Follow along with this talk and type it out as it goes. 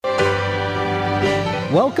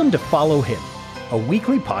Welcome to Follow Him, a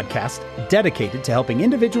weekly podcast dedicated to helping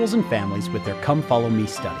individuals and families with their Come Follow Me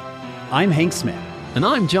study. I'm Hank Smith. And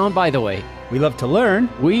I'm John, by the way. We love to learn.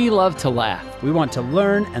 We love to laugh. We want to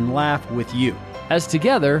learn and laugh with you. As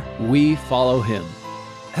together, we follow Him.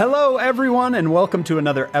 Hello, everyone, and welcome to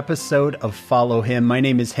another episode of Follow Him. My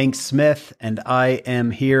name is Hank Smith, and I am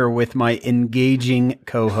here with my engaging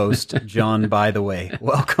co-host, John, by the way.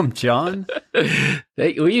 Welcome, John.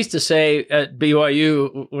 We used to say at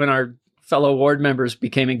BYU, when our fellow ward members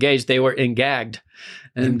became engaged, they were engagged.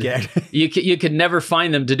 And you could never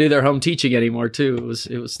find them to do their home teaching anymore, too.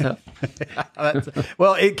 It was tough.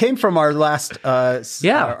 Well, it came from our last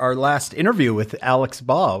our last interview with Alex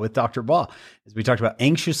Baugh, with Dr. Baugh, as we talked about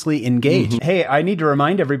anxiously engaged. Mm-hmm. Hey, I need to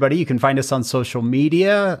remind everybody, you can find us on social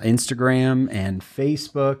media, Instagram and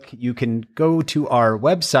Facebook. You can go to our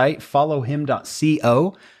website,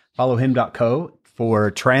 followhim.co, followhim.co,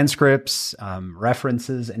 for transcripts,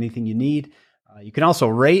 references, anything you need. You can also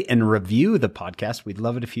rate and review the podcast. We'd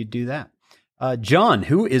love it if you'd do that. John,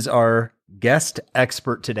 who is our guest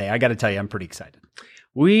expert today? I got to tell you, I'm pretty excited.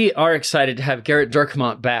 We are excited to have Gerrit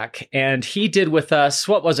Dirkmaat back. And he did with us,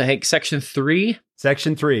 what was it, Hank, Section 3?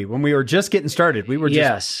 Section 3. When we were just getting started, we were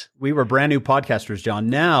brand new podcasters, John.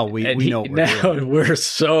 Now we know what we're doing. We're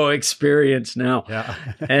so experienced now. Yeah.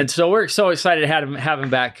 And so we're so excited to have him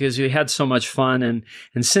back because we had so much fun.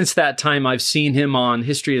 And since that time, I've seen him on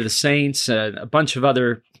History of the Saints, a bunch of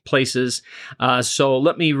other places. So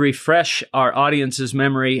let me refresh our audience's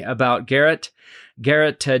memory about Gerrit.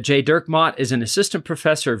 Gerrit J. Dirkmaat is an assistant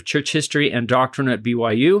professor of church history and doctrine at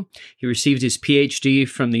BYU. He received his PhD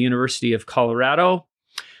from the University of Colorado.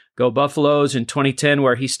 Go Buffaloes in 2010,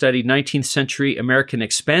 where he studied 19th century American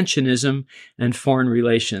expansionism and foreign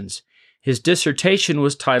relations. His dissertation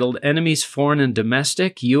was titled Enemies, Foreign and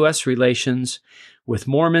Domestic, U.S. Relations with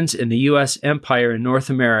Mormons in the U.S. Empire in North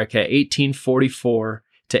America, 1844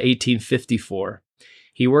 to 1854.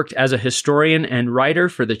 He worked as a historian and writer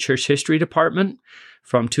for the Church History Department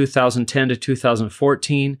from 2010 to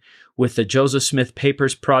 2014 with the Joseph Smith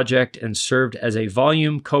Papers Project and served as a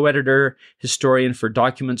volume co-editor historian for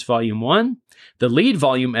Documents Volume 1. The lead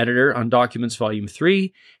volume editor on Documents Volume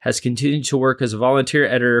 3 has continued to work as a volunteer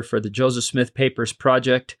editor for the Joseph Smith Papers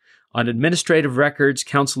Project on Administrative Records,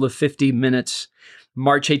 Council of 50 Minutes,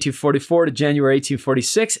 March 1844 to January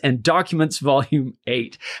 1846, and Documents Volume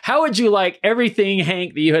 8. How would you like everything,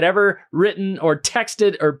 Hank, that you had ever written or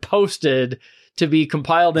texted or posted to be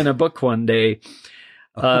compiled in a book one day?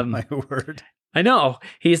 Oh, my word. I know.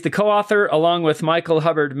 He's the co-author, along with Michael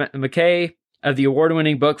Hubbard McKay, of the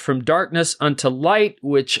award-winning book From Darkness Unto Light,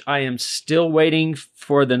 which I am still waiting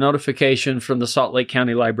for the notification from the Salt Lake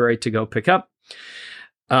County Library to go pick up.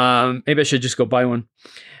 Maybe I should just go buy one.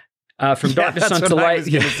 From Darkness Unto Light. I was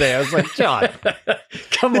going to say. I was like, John,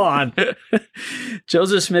 come on.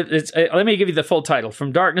 Joseph Smith. Let me give you the full title.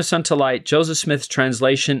 From Darkness Unto Light, Joseph Smith's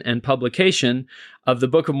translation and publication of the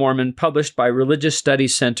Book of Mormon, published by Religious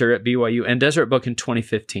Studies Center at BYU and Deseret Book in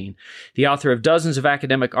 2015. The author of dozens of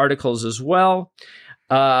academic articles as well.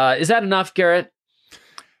 Is that enough, Gerrit?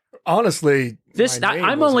 Honestly,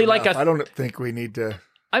 I'm only enough. like I don't think we need to.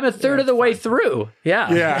 I'm a third of the way through.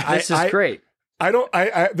 Yeah. This is great. I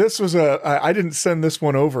didn't send this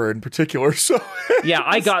one over in particular, so. Yeah,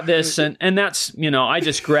 I got this, and that's, I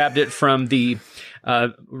just grabbed it from the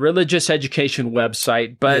religious education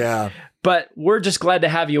website, but we're just glad to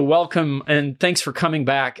have you. Welcome, and thanks for coming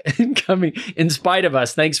back, in spite of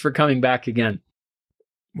us, thanks for coming back again.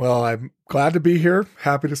 Well, I'm glad to be here.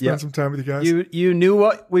 Happy to spend some time with you guys. You knew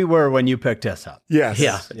what we were when you picked us up. Yes.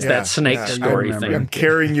 Yeah. It's that snake story thing. I'm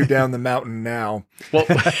carrying you down the mountain now. Well,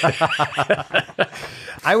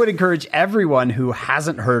 I would encourage everyone who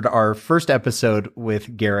hasn't heard our first episode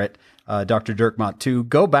with Gerrit, Dr. Dirkmaat, to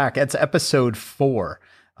go back. It's episode 4.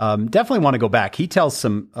 Definitely want to go back. He tells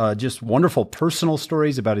some just wonderful personal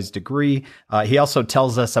stories about his degree. He also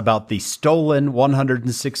tells us about the stolen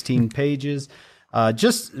 116 pages.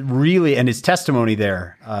 Just really, and his testimony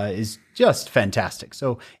there is just fantastic.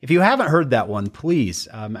 So if you haven't heard that one, please,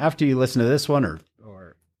 after you listen to this one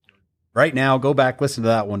or right now, go back, listen to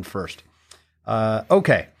that one first.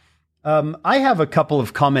 Okay. I have a couple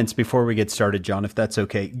of comments before we get started, John, if that's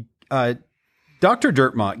okay. Dr.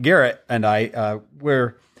 Dirkmaat, Gerrit, and I,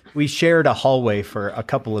 we shared a hallway for a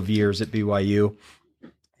couple of years at BYU,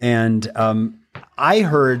 and I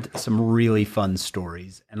heard some really fun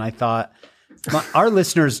stories, and I thought, our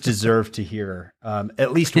listeners deserve to hear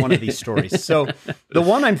at least one of these stories. So the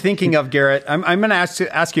one I'm thinking of, Gerrit, I'm going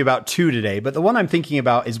to ask you about 2 today, but the one I'm thinking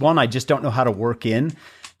about is one I just don't know how to work in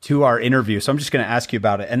to our interview. So I'm just going to ask you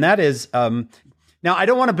about it. And that is, Now, I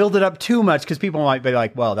don't want to build it up too much because people might be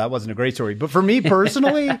like, well, that wasn't a great story. But for me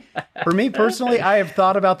personally, I have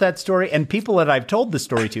thought about that story, and people that I've told the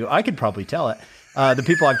story to, I could probably tell it. The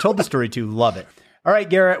people I've told the story to love it. All right,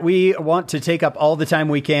 Garrett, we want to take up all the time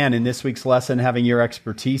we can in this week's lesson, having your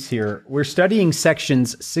expertise here. We're studying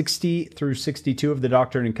sections 60 through 62 of the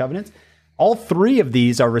Doctrine and Covenants. All three of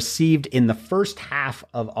these are received in the first half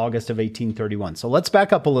of August of 1831. So let's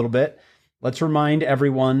back up a little bit. Let's remind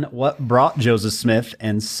everyone what brought Joseph Smith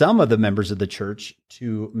and some of the members of the church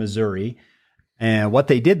to Missouri and what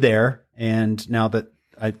they did there. And now that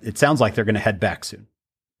it sounds like they're going to head back soon.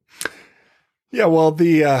 Yeah, well,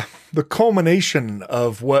 the culmination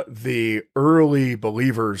of what the early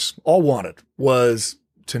believers all wanted was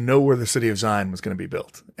to know where the city of Zion was going to be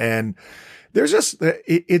built. And there's just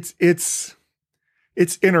it's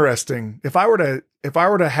interesting. If I were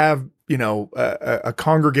to have, you know, a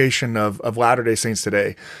congregation of Latter-day Saints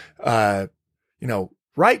today, you know,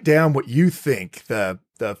 write down what you think the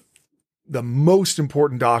most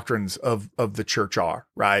important doctrines of the church are,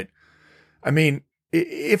 right? I mean,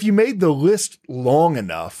 if you made the list long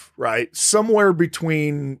enough, right, somewhere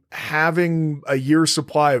between having a year's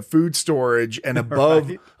supply of food storage and above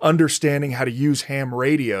right. Understanding how to use ham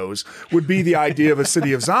radios would be the idea of a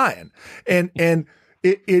city of Zion. And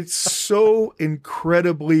it's so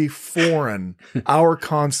incredibly foreign, our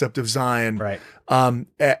concept of Zion, right.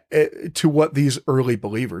 To what these early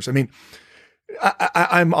believers. I mean,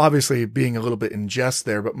 I'm obviously being a little bit in jest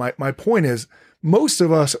there, but my point is, most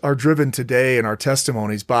of us are driven today in our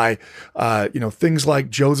testimonies by, you know, things like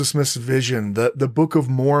Joseph Smith's vision, the Book of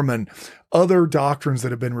Mormon, other doctrines that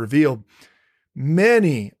have been revealed.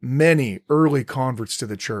 Many, many early converts to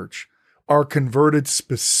the church are converted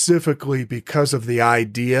specifically because of the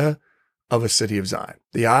idea of a city of Zion,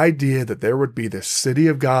 the idea that there would be this city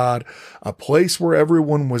of God, a place where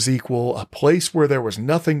everyone was equal, a place where there was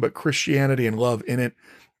nothing but Christianity and love in it.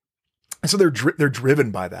 And so they're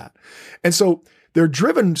driven by that. And so they're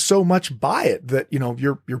driven so much by it that, you know,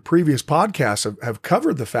 your previous podcasts have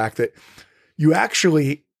covered the fact that you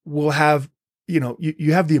actually will have, you know,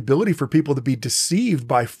 you have the ability for people to be deceived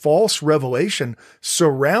by false revelation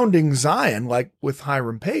surrounding Zion, like with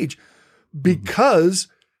Hiram Page, because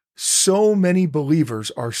so many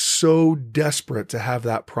believers are so desperate to have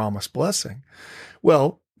that promised blessing.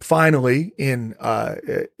 Well, finally, in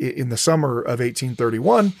the summer of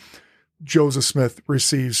 1831, Joseph Smith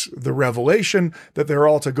receives the revelation that they're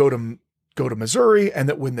all to go to Missouri, and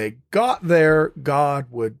that when they got there, God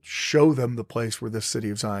would show them the place where the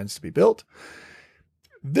city of Zion is to be built.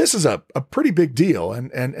 This is a pretty big deal,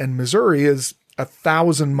 and Missouri is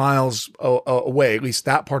 1,000 miles away. At least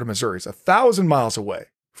that part of Missouri is 1,000 miles away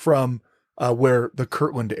from where the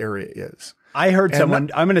Kirtland area is. I heard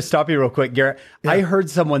someone, I'm going to stop you real quick, Garrett. Yeah. I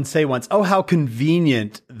heard someone say once, oh, how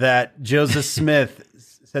convenient that Joseph Smith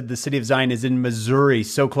said the city of Zion is in Missouri,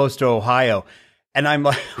 so close to Ohio. And I'm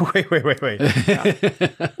like, wait.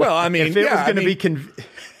 Well, I mean, if it was going to be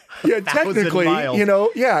technically, miles. You know,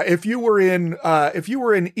 if you were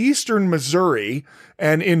in eastern Missouri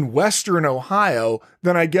and in western Ohio,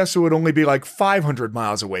 then I guess it would only be like 500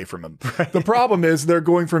 miles away from them. Right. The problem is they're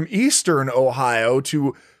going from eastern Ohio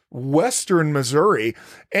to western Missouri,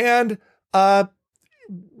 and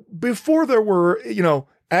before there were, you know,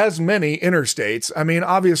 as many interstates. I mean,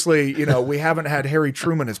 obviously, you know, we haven't had Harry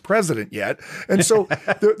Truman as president yet. And so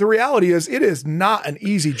the reality is it is not an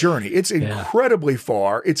easy journey. It's incredibly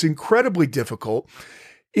far. It's incredibly difficult.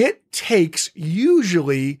 It takes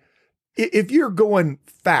usually, if you're going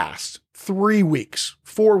fast, 3 weeks,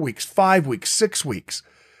 4 weeks, 5 weeks, 6 weeks,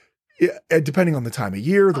 depending on the time of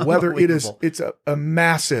year, the weather, it's a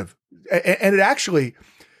massive, and it actually,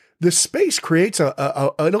 the space creates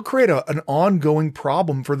it'll create an ongoing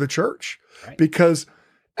problem for the church, right? Because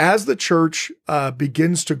as the church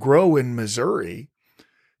begins to grow in Missouri,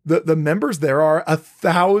 the members there are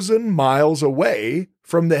 1,000 miles away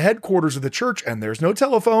from the headquarters of the church, and there's no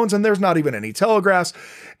telephones and there's not even any telegraphs.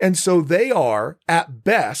 And so they are at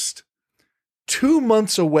best 2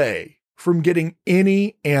 months away from getting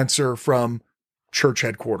any answer from church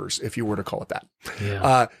headquarters, if you were to call it that.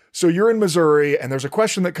 Yeah. So you're in Missouri and there's a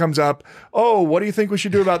question that comes up. Oh, what do you think we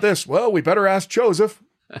should do about this? Well, we better ask Joseph.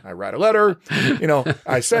 I write a letter, you know,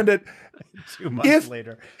 I send it. 2 months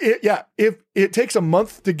later. If it takes a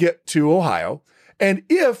month to get to Ohio, and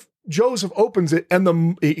if Joseph opens it and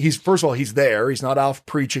first of all, he's there. He's not off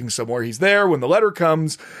preaching somewhere. He's there when the letter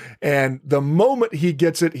comes, and the moment he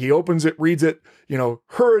gets it, he opens it, reads it, you know,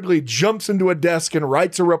 hurriedly jumps into a desk and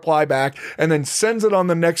writes a reply back and then sends it on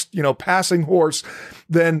the next, you know, passing horse.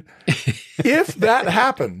 Then if that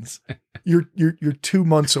happens, you're 2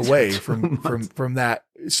 months away from that.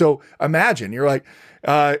 So imagine you're like,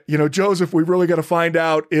 Joseph, we really got to find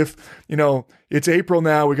out if, it's April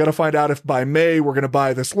now. We got to find out if by May we're going to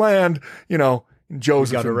buy this land,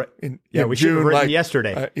 Joseph in we should June, have written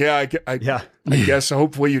yesterday. I guess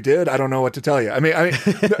hopefully you did. I don't know what to tell you. I mean,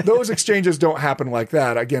 those exchanges don't happen like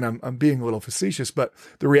that. Again, I'm being a little facetious, but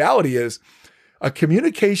the reality is a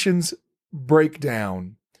communications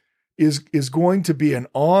breakdown is going to be an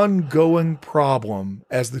ongoing problem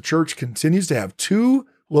as the church continues to have two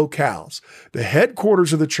locales, the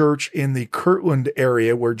headquarters of the church in the Kirtland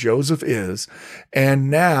area where Joseph is, and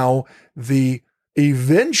now the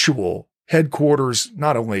eventual headquarters,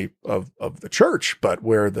 not only of the church, but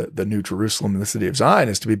where the New Jerusalem and the city of Zion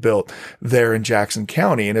is to be built there in Jackson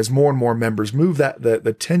County. And as more and more members move, that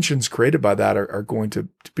the tensions created by that are going to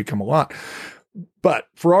become a lot. But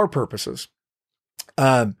for our purposes,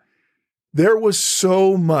 there was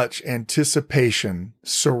so much anticipation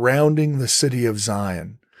surrounding the city of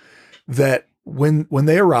Zion that when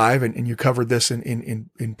they arrive, and you covered this in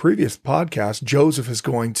previous podcasts, Joseph is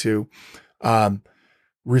going to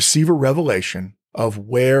receive a revelation of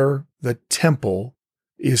where the temple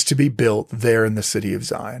is to be built there in the city of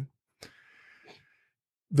Zion.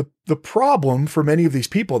 The problem for many of these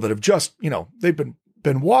people that have just, they've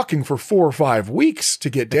been walking for 4 or 5 weeks to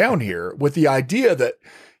get down here with the idea that,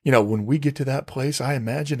 when we get to that place, I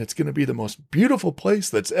imagine it's going to be the most beautiful place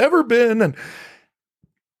that's ever been. And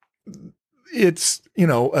it's,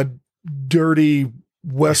 a dirty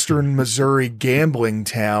Western Missouri gambling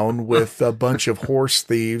town with a bunch of horse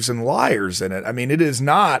thieves and liars in it. I mean, it is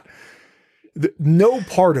not, no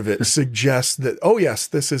part of it suggests that, oh yes,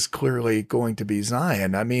 this is clearly going to be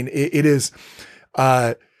Zion. I mean, it is,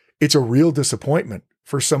 it's a real disappointment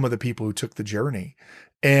for some of the people who took the journey.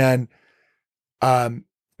 And,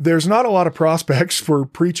 there's not a lot of prospects for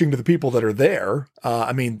preaching to the people that are there.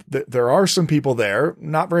 There are some people there.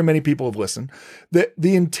 Not very many people have listened.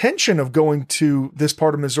 The intention of going to this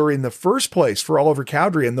part of Missouri in the first place for Oliver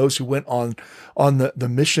Cowdery and those who went on the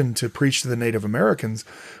mission to preach to the Native Americans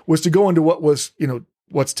was to go into what was,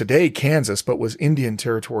 what's today Kansas, but was Indian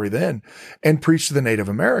territory then, and preach to the Native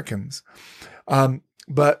Americans.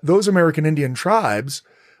 But those American Indian tribes,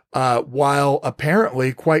 while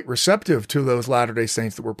apparently quite receptive to those Latter-day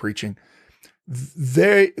Saints that were preaching,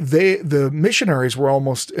 the missionaries were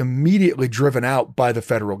almost immediately driven out by the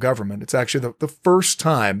federal government. It's actually the first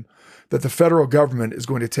time that the federal government is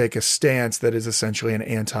going to take a stance that is essentially an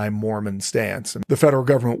anti-Mormon stance. And the federal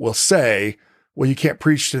government will say, well, you can't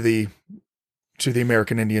preach to the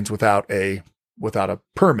American Indians without a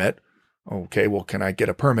permit. Okay, well, can I get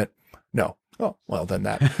a permit? No. Oh, well, then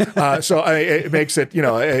that. So it makes it,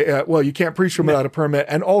 well, you can't preach from without a permit,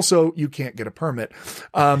 and also you can't get a permit.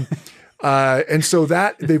 And so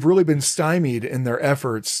that they've really been stymied in their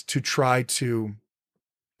efforts to try to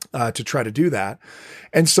do that.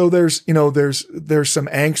 And so there's some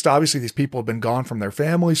angst. Obviously, these people have been gone from their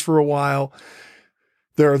families for a while.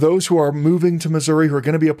 There are those who are moving to Missouri who are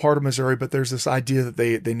going to be a part of Missouri, but there's this idea that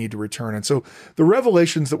they need to return. And so the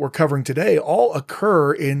revelations that we're covering today all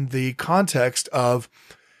occur in the context of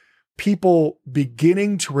people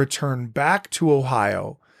beginning to return back to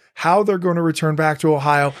Ohio, how they're going to return back to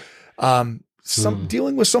Ohio,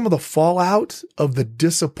 dealing with some of the fallout of the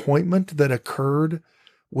disappointment that occurred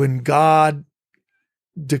when God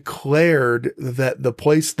declared that the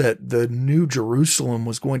place that the New Jerusalem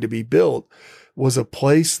was going to be built was a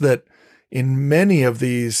place that in many of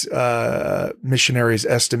these missionaries'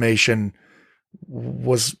 estimation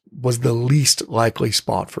was the least likely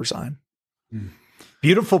spot for Zion.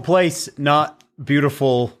 Beautiful place, not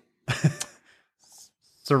beautiful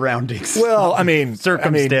surroundings. Well,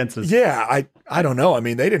 circumstances. I don't know. I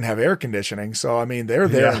mean, they didn't have air conditioning. So, they're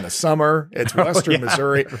there in the summer. It's Western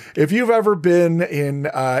Missouri. If you've ever been in,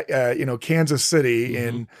 Kansas City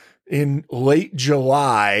in late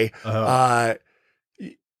July,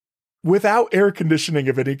 without air conditioning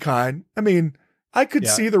of any kind, I could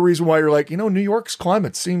see the reason why you're like, New York's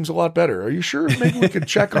climate seems a lot better. Are you sure? Maybe we could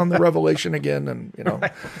check on the revelation again. And,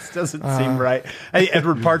 Right. This doesn't seem right.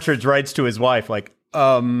 Edward Partridge writes to his wife, like,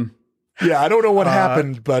 I don't know what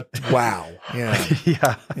happened, but wow.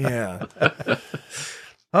 Yeah. Yeah.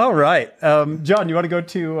 All right. John, you want to go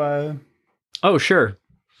to, Oh, sure.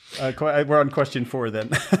 We're on question 4 then.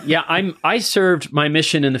 I served my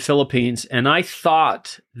mission in the Philippines, and I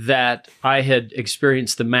thought that I had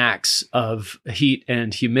experienced the max of heat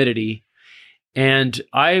and humidity. And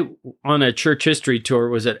I, on a church history tour,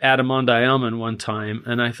 was at Adamondi Island one time,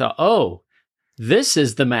 and I thought, oh, this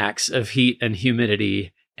is the max of heat and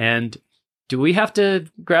humidity. And do we have to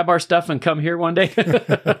grab our stuff and come here one day?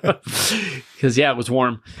 Because it was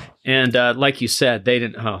warm, and like you said, they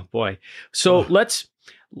didn't. Oh boy! So let's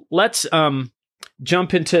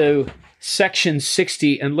jump into section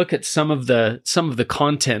 60 and look at some of the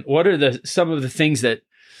content. What are some of the things that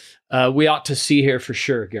we ought to see here for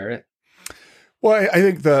sure, Garrett? Well, I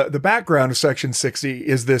think the background of section 60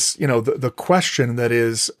 is this, the question that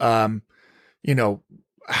is,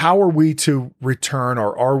 how are we to return,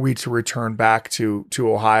 or are we to return back to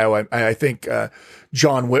Ohio? I think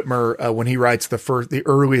John Whitmer, when he writes the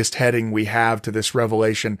earliest heading we have to this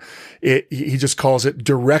revelation, he just calls it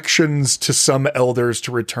 "Directions to some elders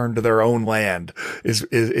to return to their own land" is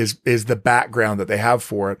the background that they have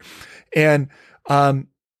for it. And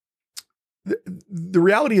the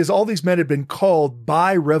reality is all these men had been called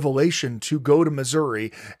by revelation to go to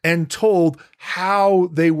Missouri and told how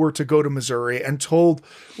they were to go to Missouri and told,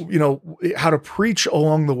 how to preach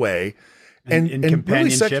along the way. And in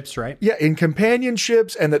companionships, right? Yeah, in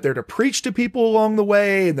companionships, and that they're to preach to people along the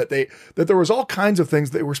way, and that there was all kinds of things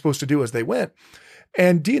that they were supposed to do as they went.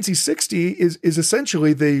 And D&C 60 is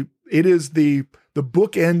essentially the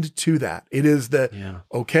bookend to that. It is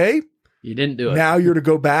okay, you didn't do it. Now you're to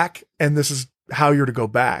go back, and this is how you're to go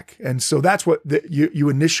back. And so that's what you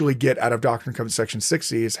initially get out of Doctrine and Covenants section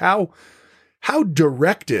 60 is how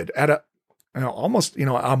directed at a almost a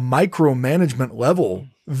micromanagement level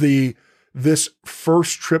this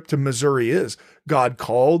first trip to Missouri is. God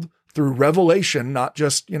called through revelation, not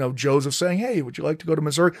just Joseph saying, "Hey, would you like to go to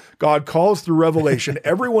Missouri?" God calls through revelation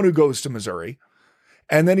everyone who goes to Missouri,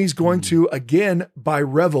 and then he's going to again by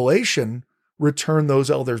revelation return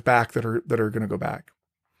those elders back that are going to go back.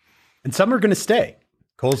 And some are going to stay.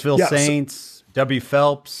 Colesville Saints, W.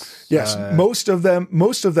 Phelps. Yes. Most of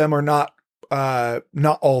them are not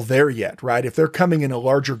all there yet, right? If they're coming in a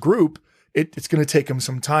larger group, it's going to take them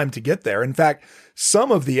some time to get there. In fact,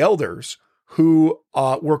 some of the elders who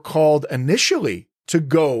were called initially to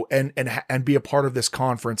go and be a part of this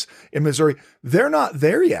conference in Missouri, they're not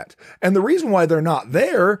there yet. And the reason why they're not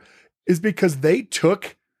there is because they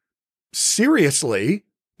took seriously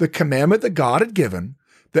the commandment that God had given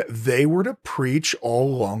that they were to preach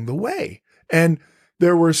all along the way. And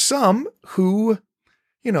there were some who,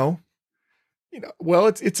 well,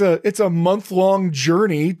 it's a month-long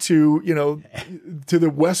journey to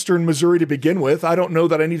the Western Missouri to begin with. I don't know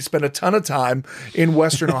that I need to spend a ton of time in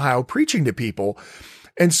Western Ohio preaching to people.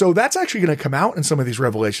 And so that's actually going to come out in some of these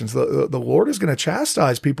revelations. The Lord is going to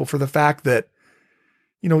chastise people for the fact that,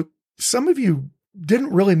 some of you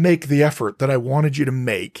didn't really make the effort that I wanted you to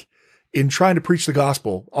make in trying to preach the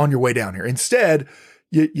gospel on your way down here. Instead,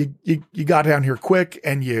 you got down here quick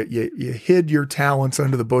and you hid your talents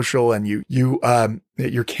under the bushel, and you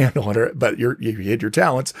your candle under, but you hid your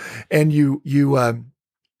talents, and you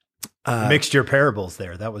mixed your parables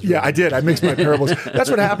there. That was really I did. I mixed my parables. That's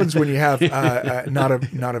what happens when you have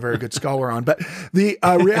not a very good scholar on. But the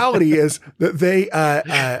reality is that they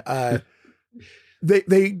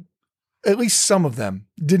at least some of them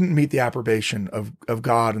didn't meet the approbation of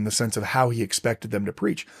God in the sense of how he expected them to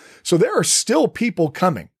preach. So there are still people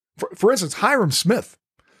coming. For instance, Hiram Smith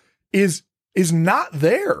is not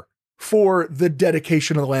there for the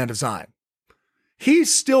dedication of the land of Zion.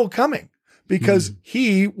 He's still coming because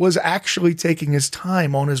he was actually taking his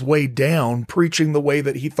time on his way down, preaching the way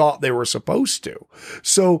that he thought they were supposed to.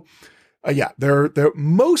 So there are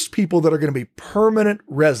most people that are going to be permanent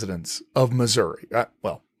residents of Missouri.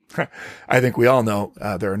 I think we all know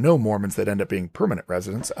there are no Mormons that end up being permanent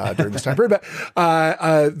residents during this time period.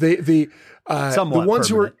 But the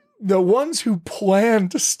ones who plan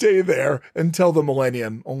to stay there until the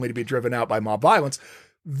millennium, only to be driven out by mob violence,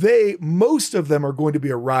 most of them are going to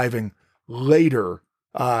be arriving later.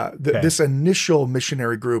 This initial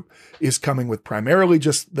missionary group is coming with primarily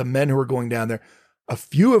just the men who are going down there. A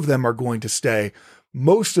few of them are going to stay.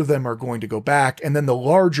 Most of them are going to go back. And then the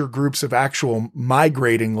larger groups of actual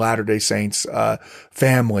migrating Latter-day Saints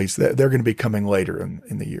families, they're going to be coming later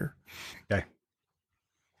in the year. Okay.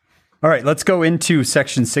 All right, let's go into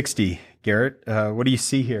section 60. Garrett, what do you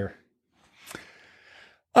see here?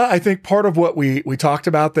 I think part of what we talked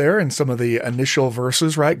about there in some of the initial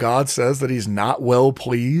verses, right? God says that he's not well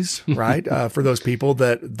pleased, right? For those people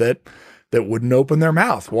that wouldn't open their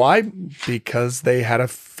mouth. Why? Because they had a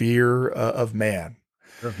fear of man.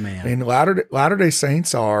 And Latter-day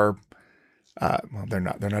Saints are, they're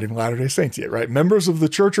not even Latter-day Saints yet, right? Members of the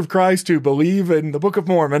Church of Christ who believe in the Book of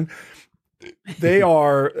Mormon. They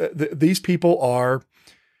are, these people are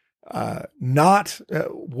not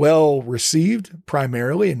well received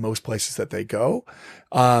primarily in most places that they go.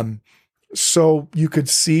 So you could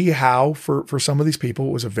see how for some of these people,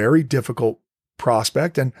 it was a very difficult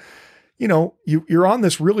prospect. And, you're on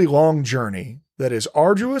this really long journey that is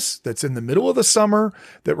arduous, that's in the middle of the summer,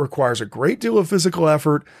 that requires a great deal of physical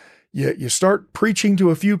effort. You start preaching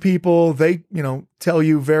to a few people. They, tell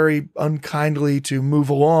you very unkindly to move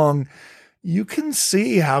along. You can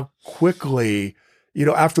see how quickly,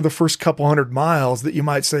 after the first couple 100 miles that you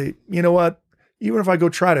might say, you know what? Even if I go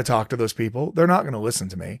try to talk to those people, they're not going to listen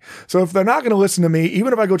to me. So if they're not going to listen to me,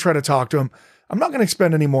 even if I go try to talk to them, I'm not going to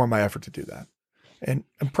expend any more of my effort to do that. And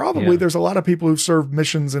probably there's a lot of people who've served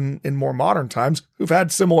missions in more modern times who've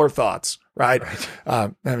had similar thoughts, right?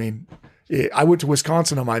 I went to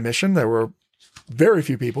Wisconsin on my mission. There were very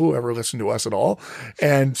few people who ever listened to us at all.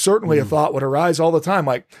 And certainly a thought would arise all the time,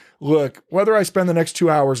 like, look, whether I spend the next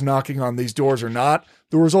 2 hours knocking on these doors or not,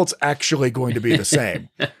 the result's actually going to be the same.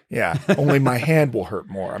 Yeah. Only my hand will hurt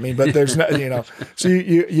more. I mean, but there's no, so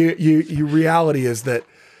you reality is that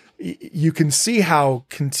you can see how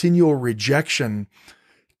continual rejection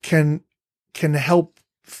can help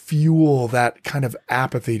fuel that kind of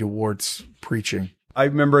apathy towards preaching. I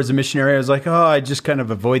remember as a missionary, I was like, I just kind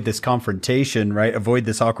of avoid this confrontation, right? Avoid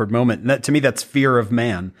this awkward moment. And that, to me, that's fear of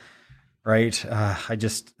man, right? I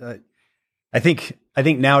think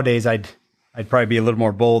nowadays I'd probably be a little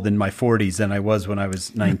more bold in my 40s than I was when I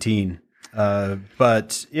was 19.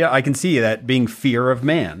 But yeah, I can see that being fear of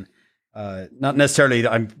man. Not necessarily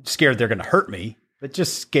that I'm scared they're going to hurt me, but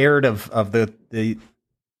just scared of the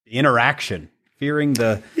interaction, fearing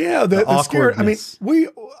the awkwardness.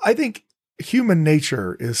 I think human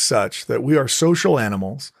nature is such that we are social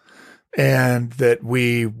animals and that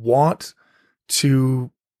we want to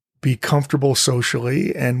be comfortable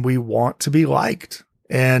socially and we want to be liked.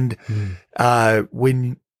 And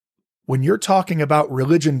when you're talking about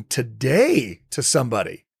religion today to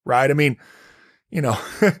somebody, right? I mean,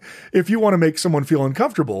 if you want to make someone feel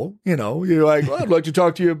uncomfortable, you're like, well, I'd like to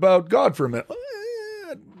talk to you about God for a minute.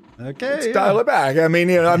 Okay. Let's dial it back.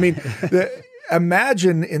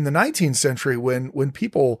 Imagine in the 19th century when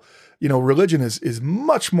people, religion is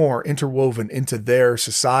much more interwoven into their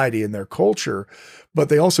society and their culture, but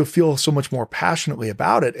they also feel so much more passionately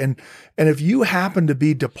about it. And if you happen to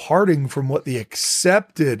be departing from what the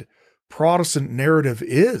accepted Protestant narrative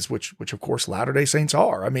is, which of course Latter-day Saints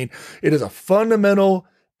are. I mean, it is a fundamental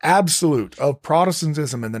absolute of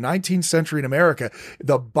Protestantism in the 19th century in America.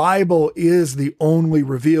 The Bible is the only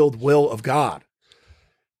revealed will of God.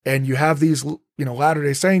 And you have these,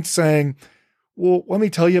 Latter-day Saints saying, well, let me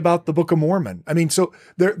tell you about the Book of Mormon. I mean, so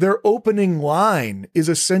their opening line is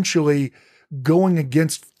essentially going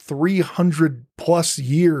against 300 plus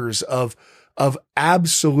years of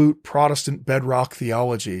absolute Protestant bedrock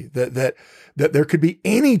theology, that there could be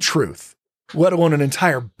any truth, let alone an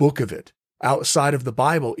entire book of it outside of the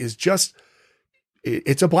Bible, is just,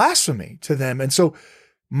 it's a blasphemy to them. And so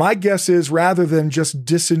my guess is, rather than just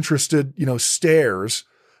disinterested, stares,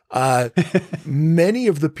 many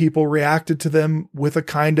of the people reacted to them with a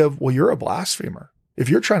kind of, well, you're a blasphemer. If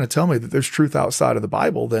you're trying to tell me that there's truth outside of the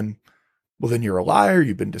Bible, then you're a liar.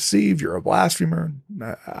 You've been deceived. You're a blasphemer.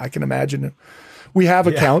 I can imagine we have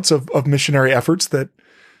accounts of missionary efforts that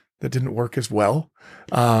didn't work as well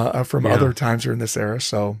from other times during this era.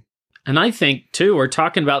 So, and I think too, we're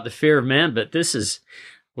talking about the fear of man, but this is,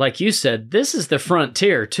 like you said, this is the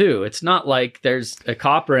frontier too. It's not like there's a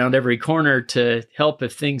cop around every corner to help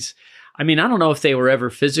if things. I mean, I don't know if they were ever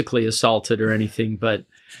physically assaulted or anything, but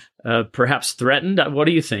perhaps threatened. What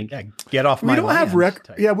do you think? Yeah, get off my land.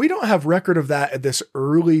 We don't have record of that at this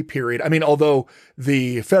early period. I mean, although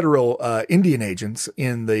the federal Indian agents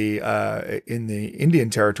in the Indian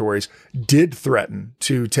territories did threaten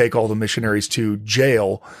to take all the missionaries to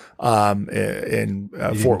jail in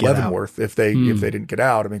Fort Leavenworth if they didn't get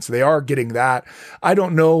out. I mean, so they are getting that. I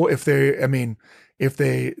don't know if there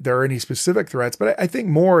are any specific threats, but I think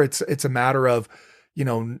more it's a matter of,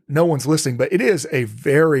 no one's listening, but it is a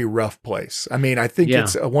very rough place. I mean, I think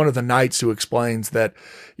it's one of the knights who explains that,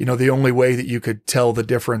 the only way that you could tell the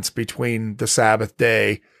difference between the Sabbath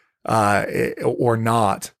day or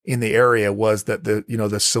not in the area was that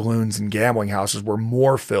the saloons and gambling houses were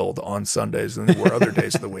more filled on Sundays than they were other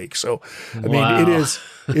days of the week. So, I mean,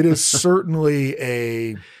 it is certainly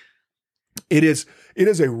it is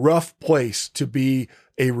a rough place to be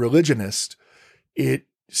a religionist. It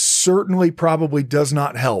certainly probably does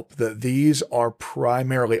not help that these are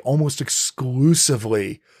primarily, almost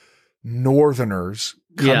exclusively, Northerners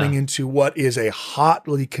coming into what is a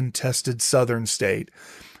hotly contested Southern state.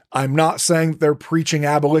 I'm not saying they're preaching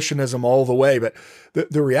abolitionism all the way, but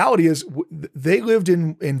the reality is they lived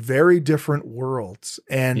in very different worlds,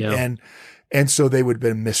 and so they would have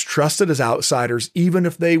been mistrusted as outsiders, even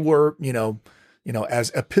if they were,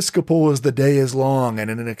 as Episcopal as the day is long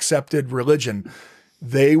and in an accepted religion.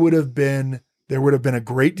 There would have been a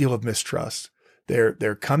great deal of mistrust.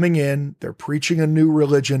 They're coming in, they're preaching a new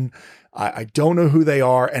religion. I don't know who they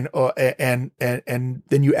are. And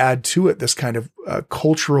then you add to it this kind of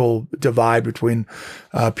cultural divide between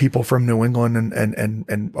people from New England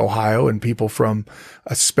and Ohio and people from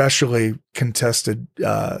especially contested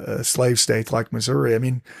slave states like Missouri. I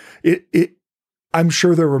mean, I'm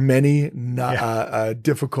sure there were many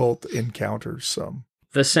difficult encounters. So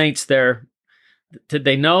the Saints there, did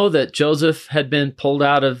they know that Joseph had been pulled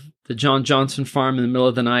out of the John Johnson farm in the middle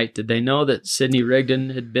of the night? Did they know that Sidney Rigdon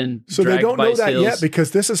had been so dragged they don't by know that his heels? yet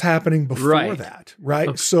because this is happening before that, right?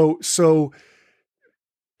 Okay.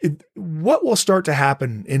 What will start to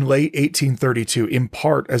happen in late 1832, in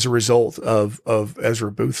part as a result of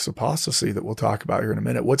Ezra Booth's apostasy that we'll talk about here in a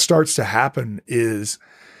minute, what starts to happen is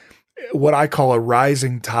what I call a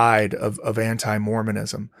rising tide of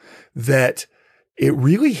anti-Mormonism, that it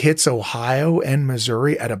really hits Ohio and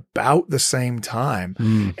Missouri at about the same time.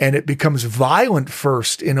 And it becomes violent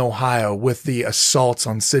first in Ohio with the assaults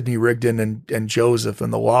on Sidney Rigdon and Joseph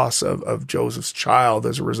and the loss of Joseph's child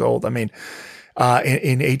as a result. I mean,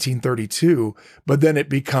 in 1832, but then it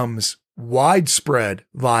becomes widespread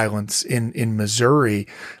violence in Missouri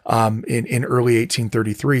in early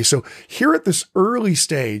 1833. So here at this early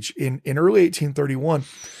stage in early 1831,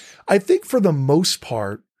 I think for the most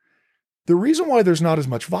part, the reason why there's not as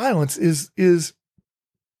much violence is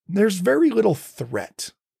there's very little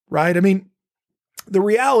threat, right? I mean, the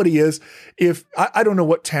reality is if I don't know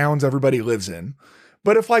what towns everybody lives in,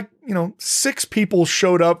 but if 6 people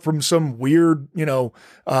showed up from some weird,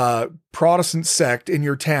 Protestant sect in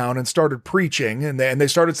your town and started preaching and they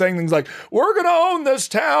started saying things like, we're going to own this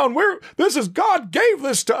town. God gave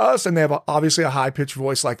this to us. And they have obviously a high pitched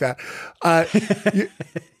voice like that.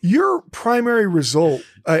 Your primary result,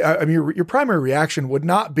 your primary reaction would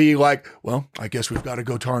not be like, well, I guess we've got to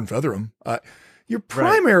go tar and feather them. Your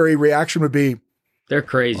primary reaction would be, they're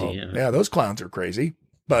crazy. Oh, yeah, those clowns are crazy,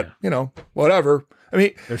 but whatever. I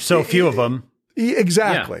mean, there's so few of them.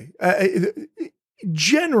 Exactly. Yeah.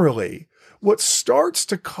 Generally, what starts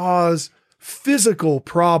to cause physical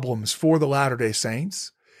problems for the Latter-day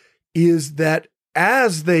Saints is that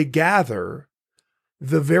as they gather,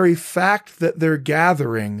 the very fact that they're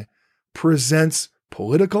gathering presents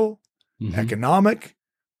political, economic,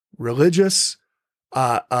 religious,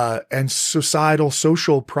 and societal,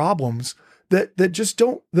 social problems that just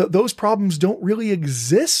don't, those problems don't really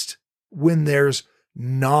exist when there's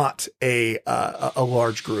not a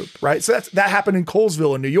large group, right? So that happened in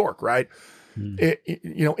Colesville in New York, right?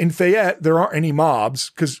 In Fayette, there aren't any mobs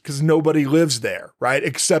because nobody lives there, right?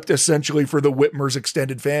 Except essentially for the Whitmer's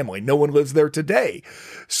extended family. No one lives there today.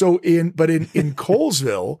 So in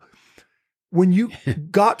Colesville, when you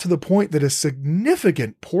got to the point that a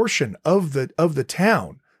significant portion of the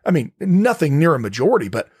town, I mean, nothing near a majority,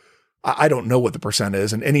 but I don't know what the percent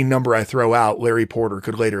is, and any number I throw out, Larry Porter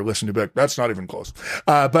could later listen to be like, that's not even close.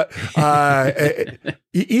 But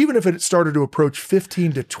even if it started to approach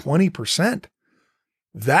 15 to 20%,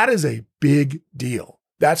 that is a big deal.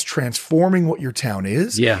 That's transforming what your town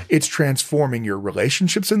is. Yeah. It's transforming your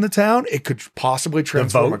relationships in the town. It could possibly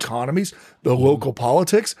transform economies, the local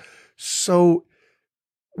politics. So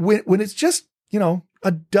when it's just,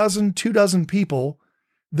 a dozen, 24 people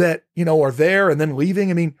that, are there and then leaving,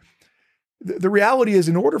 I mean, the reality is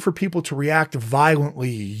in order for people to react violently,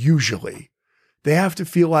 usually they have to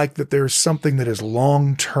feel like that there's something that is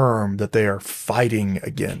long-term that they are fighting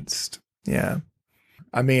against. Yeah.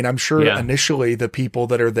 I mean, I'm sure initially the people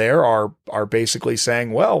that are there are basically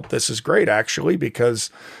saying, well, this is great actually, because,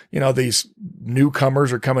 these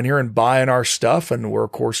newcomers are coming here and buying our stuff. And we're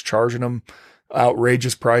of course charging them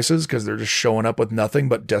outrageous prices because they're just showing up with nothing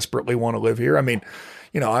but desperately want to live here. I mean,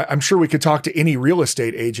 I'm sure we could talk to any real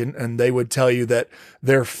estate agent and they would tell you that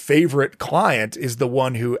their favorite client is the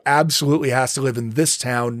one who absolutely has to live in this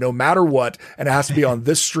town no matter what, and it has to be on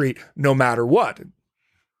this street no matter what.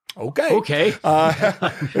 Okay.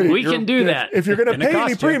 We can do that. If you're going to pay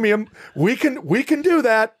any premium, we can do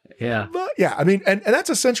that. Yeah. But yeah. I mean, and that's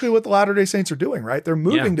essentially what the Latter-day Saints are doing, right? They're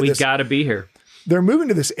moving to this. We got to be here. They're moving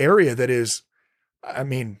to this area that is, I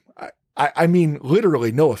mean,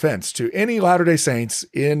 literally, no offense to any Latter-day Saints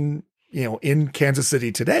in Kansas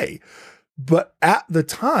City today, but at the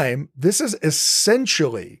time, this is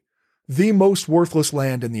essentially the most worthless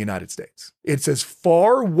land in the United States. It's as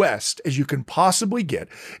far west as you can possibly get.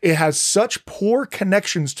 It has such poor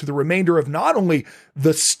connections to the remainder of not only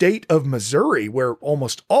the state of Missouri, where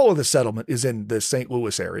almost all of the settlement is in the St.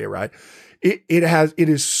 Louis area, right? It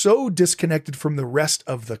is so disconnected from the rest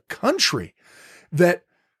of the country that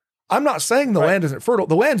I'm not saying the land isn't fertile.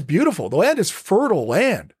 The land's beautiful. The land is fertile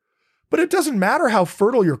land. But it doesn't matter how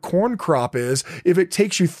fertile your corn crop is if it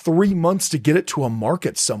takes you 3 months to get it to a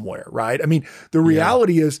market somewhere, right? I mean, the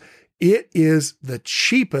reality is it is the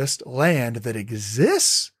cheapest land that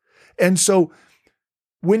exists. And so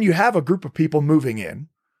when you have a group of people moving in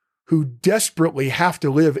who desperately have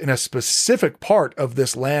to live in a specific part of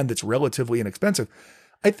this land that's relatively inexpensive,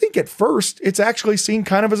 I think at first it's actually seen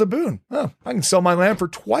kind of as a boon. Oh, I can sell my land for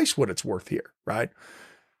twice what it's worth here, right?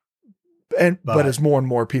 But as more and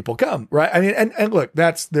more people come, right? I mean, and look,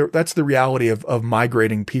 that's the reality of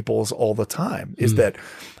migrating peoples all the time, is that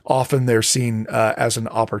often they're seen as an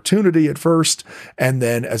opportunity at first, and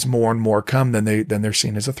then as more and more come, then they're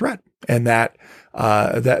seen as a threat, and that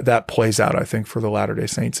plays out, I think, for the Latter-day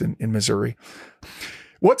Saints in Missouri.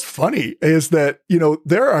 What's funny is that, you know,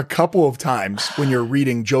 there are a couple of times when you're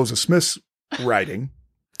reading Joseph Smith's writing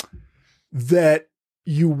that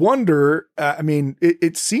you wonder, I mean,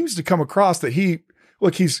 it seems to come across that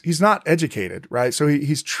he's not educated, right? So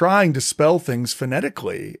he's trying to spell things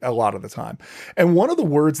phonetically a lot of the time. And one of the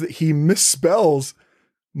words that he misspells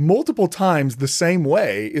multiple times the same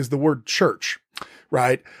way is the word church,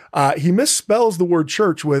 right? He misspells the word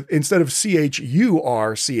church with, instead of church,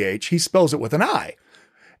 he spells it with an I.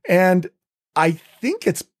 And I think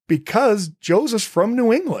it's because Joseph's from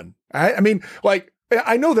New England. I mean, like,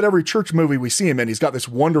 I know that every church movie we see him in, he's got this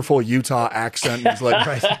wonderful Utah accent. He's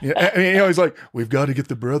like, he's like, we've got to get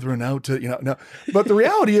the brethren out to, no. But the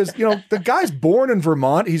reality is, the guy's born in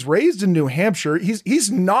Vermont. He's raised in New Hampshire. He's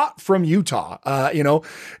not from Utah,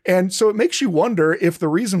 and so it makes you wonder if the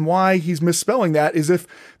reason why he's misspelling that is if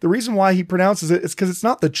the reason why he pronounces it is because it's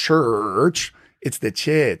not the church, it's the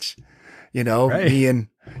church, right. Me and,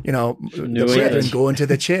 the brethren going to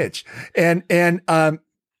the church. And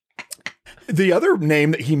the other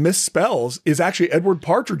name that he misspells is actually Edward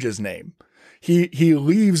Partridge's name. He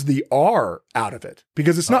leaves the R out of it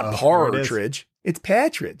because it's not partridge, it's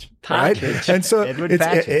Patridge, right? And so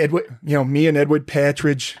Edward, me and Edward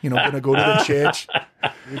Patridge, gonna go to the church.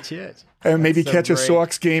 The church. And maybe catch a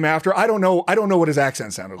Sox game after. I don't know what his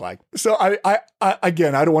accent sounded like. So I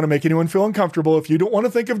again, I don't want to make anyone feel uncomfortable. If you don't want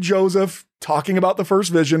to think of Joseph talking about the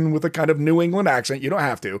first vision with a kind of New England accent, you don't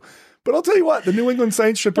have to. But I'll tell you what, the New England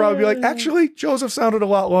Saints should probably be like, actually, Joseph sounded a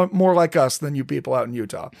lot more like us than you people out in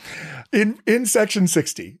Utah. In section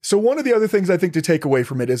 60. So one of the other things I think to take away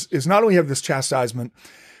from it is not only have this chastisement,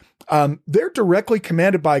 they're directly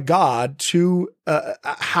commanded by God to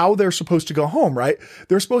how they're supposed to go home, right?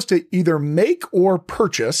 They're supposed to either make or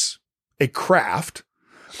purchase a craft,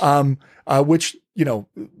 which,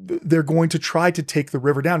 they're going to try to take the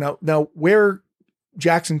river down. Now where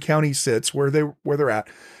Jackson County sits, where they're at,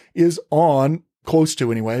 is on, close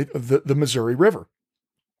to anyway, the Missouri River.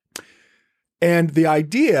 And the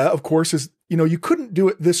idea, of course, is, you couldn't do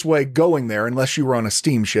it this way going there unless you were on a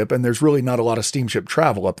steamship, and there's really not a lot of steamship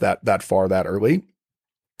travel up that far that early.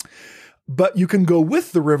 But you can go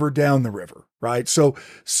with the river down the river, right? So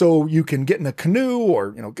you can get in a canoe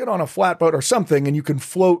or, get on a flatboat or something, and you can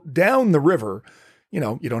float down the river. You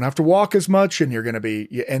don't have to walk as much, and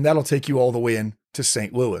and that'll take you all the way in to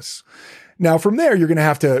St. Louis. Now, from there, you're going to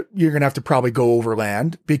have to probably go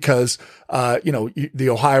overland because, the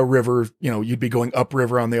Ohio River, you'd be going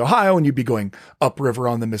upriver on the Ohio and you'd be going upriver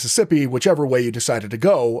on the Mississippi, whichever way you decided to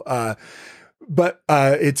go. But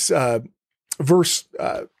it's verse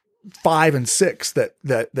 5 and 6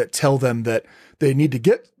 that tell them that they need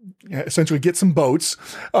to essentially get some boats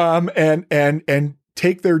and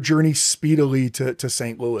take their journey speedily to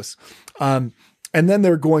St. Louis. And then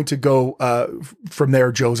they're going to go from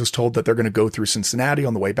there. Joseph's told that they're going to go through Cincinnati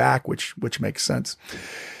on the way back, which makes sense.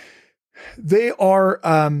 They are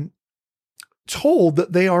told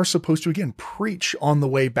that they are supposed to, again, preach on the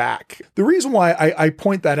way back. The reason why I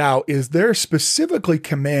point that out is they're specifically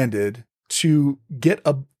commanded to get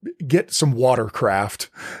some watercraft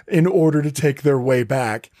in order to take their way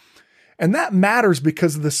back. And that matters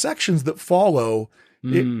because the sections that follow,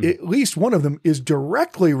 at least one of them is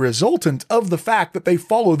directly resultant of the fact that they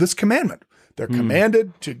follow this commandment. They're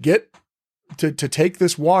commanded to take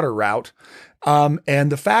this water route.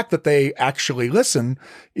 And the fact that they actually listen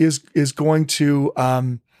is going to,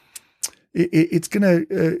 it's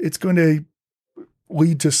going to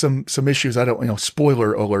lead to some issues. I don't,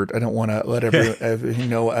 spoiler alert. I don't want to let everyone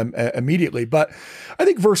know immediately, but I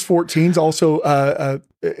think verse 14 is also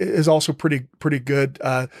pretty good.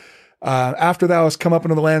 After thou hast come up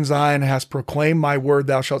into the land of Zion, hast proclaimed my word,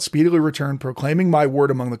 thou shalt speedily return, proclaiming my word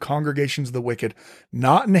among the congregations of the wicked,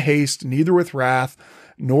 not in haste, neither with wrath,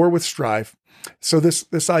 nor with strife. So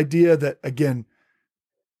this idea that, again,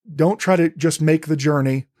 don't try to just make the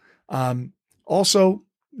journey. Also,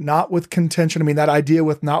 not with contention. I mean, that idea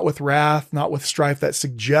with not with wrath, not with strife, that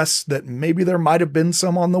suggests that maybe there might have been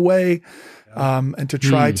some on the way, and to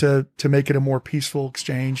try to make it a more peaceful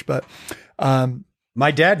exchange. But my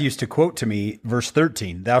dad used to quote to me verse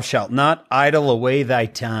 13, thou shalt not idle away thy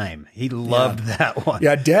time. He loved that one.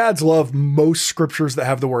 Yeah, dads love most scriptures that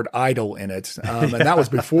have the word idle in it. And that was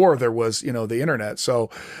before there was, the internet. So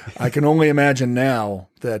I can only imagine now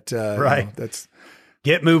that right. That's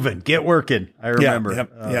get moving, get working. I remember.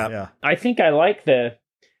 Yeah. I think I like the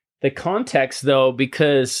context though,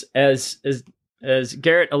 because as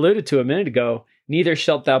Garrett alluded to a minute ago, neither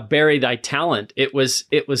shalt thou bury thy talent. It was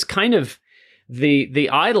kind of the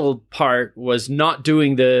idle part was not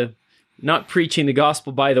preaching the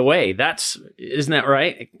gospel by the way. Isn't that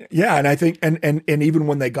right? Yeah. And I think, and even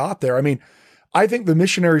when they got there, I mean, I think the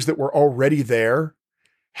missionaries that were already there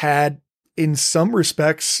had, in some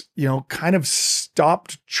respects, kind of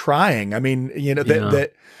stopped trying. I mean, I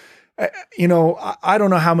don't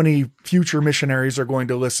know how many future missionaries are going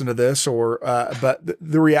to listen to this but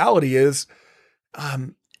the reality is,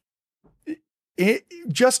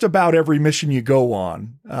 just about every mission you go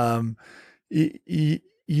on,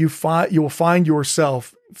 you'll find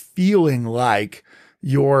yourself feeling like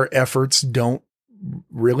your efforts don't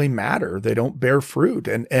really matter. They don't bear fruit.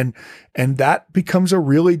 And that becomes a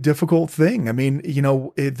really difficult thing. I mean,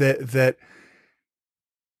 that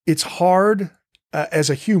it's hard as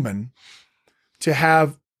a human to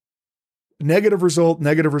have negative result,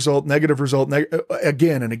 again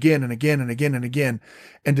and again and again and again and again,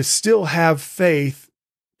 and to still have faith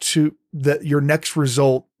that your next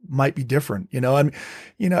result might be different. I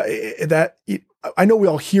know we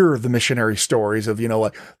all hear the missionary stories of,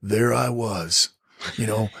 like, there I was,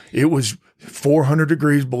 it was 400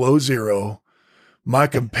 degrees below zero. My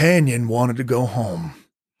companion wanted to go home,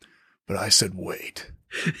 but I said, wait.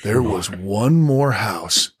 There was one more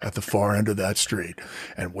house at the far end of that street,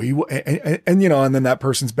 and and then that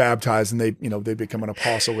person's baptized, and they become an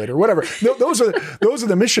apostle later, or whatever. Those are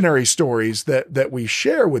the missionary stories that we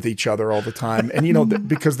share with each other all the time, and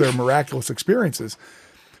because they're miraculous experiences.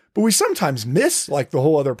 But we sometimes miss like the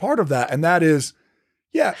whole other part of that, and that is,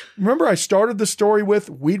 remember I started the story with,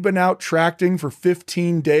 we'd been out tracting for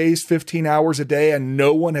 15 days, 15 hours a day, and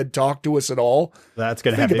no one had talked to us at all. That's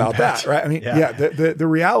going to have about impact. that, right? I mean, the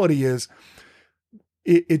reality is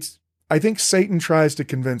I think Satan tries to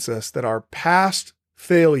convince us that our past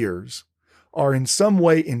failures are in some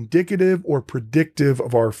way indicative or predictive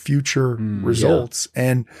of our future results,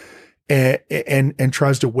 and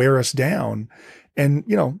tries to wear us down. And,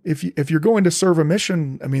 if you're going to serve a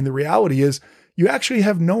mission, I mean, the reality is, you actually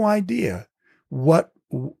have no idea what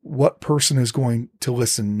person is going to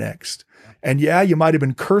listen next. And you might have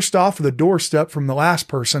been cursed off the doorstep from the last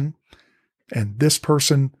person, and this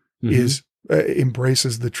person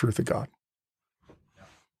embraces the truth of God.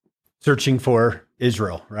 Searching for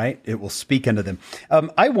Israel, right? It will speak unto them.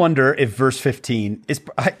 I wonder if verse 15 is,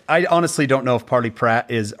 I honestly don't know if Parley Pratt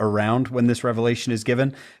is around when this revelation is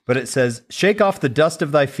given, but it says, shake off the dust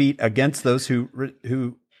of thy feet against those who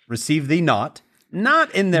receive thee not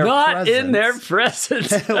in their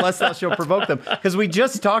presence, lest thou shalt provoke them. Because we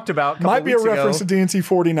just talked about might be a reference to D&C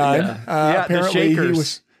 49. Apparently he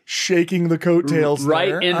was shaking the coattails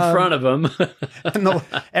right in front of him. And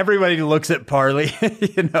everybody looks at Parley,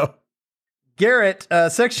 Garrett,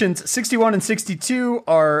 sections 61 and 62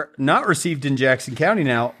 are not received in Jackson County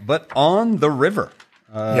now, but on the river.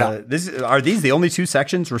 Are these the only two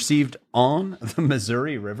sections received on the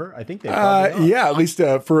Missouri River? I think they probably are. At least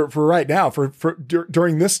for right now,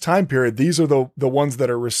 during this time period, these are the ones that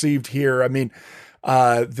are received here. I mean,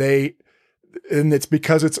 and it's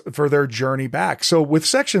because it's for their journey back. So with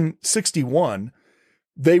section 61,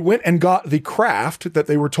 they went and got the craft that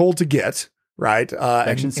they were told to get, right?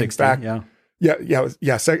 Section 60,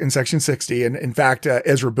 in section 60. And in fact,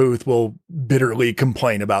 Ezra Booth will bitterly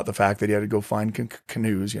complain about the fact that he had to go find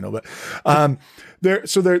canoes, but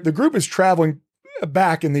the group is traveling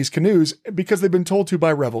back in these canoes because they've been told to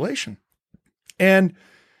by revelation. And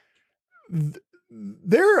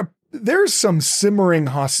there's some simmering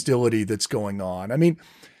hostility that's going on. I mean,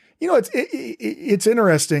 it's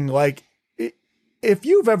interesting. Like if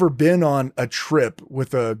you've ever been on a trip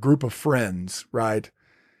with a group of friends, right?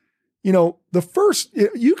 You know,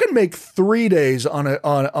 you can make 3 days on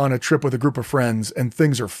a trip with a group of friends and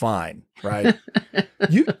things are fine, right?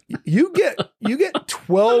 you get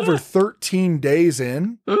 12 or 13 days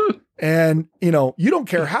in, and you know, you don't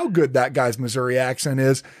care how good that guy's Missouri accent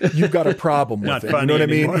is, you've got a problem with it. You know what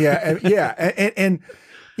anymore. I mean? Yeah. And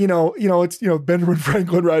you know, it's, Benjamin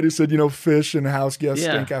Franklin, right, who said, fish and house guests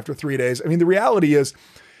stink after 3 days. I mean, the reality is,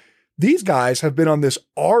 these guys have been on this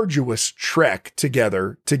arduous trek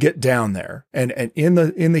together to get down there, and in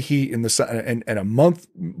the heat, in the sun, and a month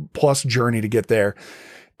plus journey to get there.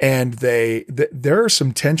 And there are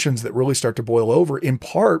some tensions that really start to boil over, in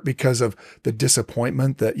part because of the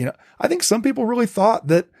disappointment that, I think some people really thought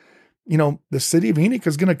that, the city of Enoch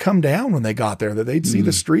is going to come down when they got there, that they'd see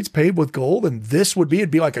the streets paved with gold, and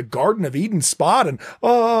it'd be like a Garden of Eden spot.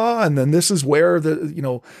 And then this is where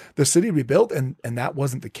the city would be built. And that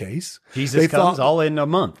wasn't the case. Jesus comes all in a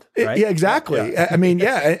month, right? Yeah, exactly. Yeah. I mean,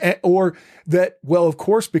 or that, well, of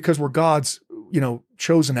course, because we're God's,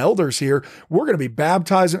 chosen elders here, we're going to be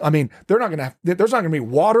baptizing. I mean, there's not going to be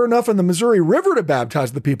water enough in the Missouri River to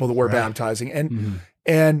baptize the people that we're baptizing.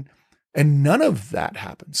 And none of that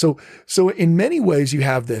happened. So in many ways, you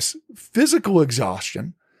have this physical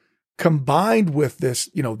exhaustion combined with this,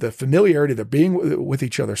 the familiarity, the being with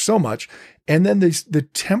each other so much. And then the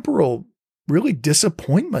temporal really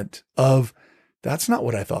disappointment of, that's not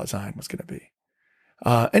what I thought Zion was going to be.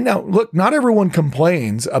 And now look, not everyone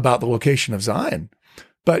complains about the location of Zion,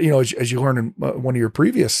 but, as you learned in one of your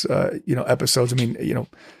previous, episodes, I mean,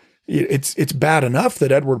 it's bad enough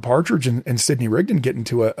that Edward Partridge and Sidney Rigdon get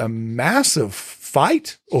into a massive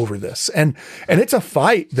fight over this. And it's a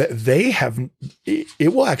fight that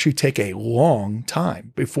it will actually take a long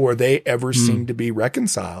time before they ever seem to be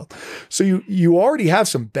reconciled. So you already have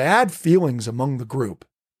some bad feelings among the group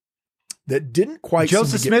that didn't quite.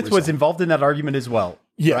 Joseph Smith was involved in that argument as well.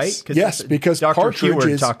 Yes. Right? Yes. Because Dr.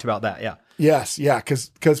 Partridge talked about that. Yeah. Yes. Yeah.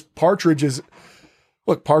 Because Partridge is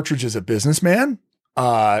a businessman.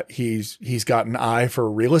 He's got an eye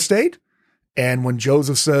for real estate. And when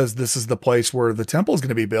Joseph says this is the place where the temple is going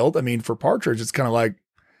to be built, I mean, for Partridge, it's kind of like,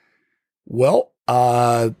 well,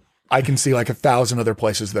 I can see like 1,000 other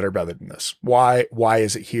places that are better than this. Why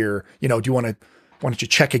is it here? Why don't you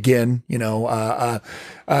check again? Not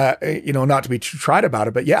to be too trite about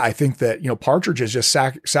it, but yeah, I think that, Partridge has just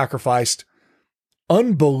sacrificed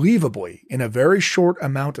unbelievably in a very short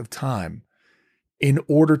amount of time in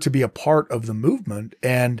order to be a part of the movement.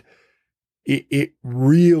 And it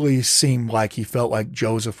really seemed like he felt like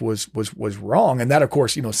Joseph was wrong. And that, of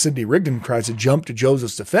course, Sidney Rigdon tries to jump to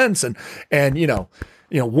Joseph's defense. And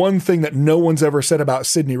one thing that no one's ever said about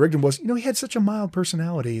Sidney Rigdon was, he had such a mild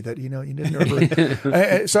personality that, he didn't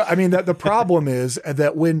ever. So, I mean, that the problem is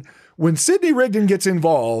that when Sidney Rigdon gets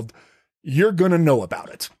involved, you're going to know about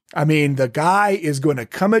it. I mean, the guy is going to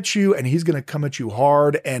come at you, and he's going to come at you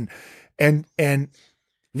hard. And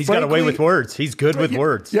he's got a way with words. He's good with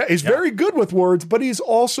words. Yeah, he's very good with words, but he's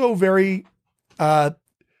also very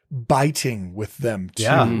biting with them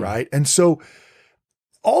too, right? And so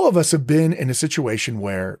all of us have been in a situation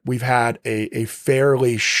where we've had a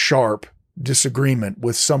fairly sharp disagreement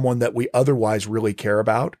with someone that we otherwise really care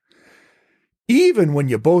about. Even when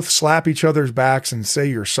you both slap each other's backs and say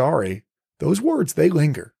you're sorry, those words, they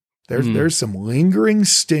linger. There's some lingering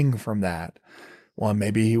sting from that. Well,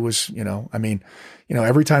 maybe he was,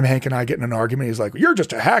 every time Hank and I get in an argument, he's like, you're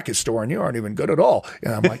just a hack historian. You aren't even good at all.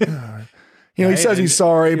 And I'm like, he says he's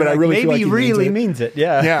sorry, but I really feel like he really means it.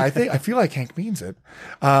 Yeah. Yeah. I feel like Hank means it.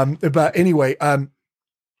 But anyway,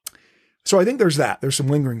 so I think there's that. There's some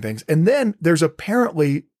lingering things. And then there's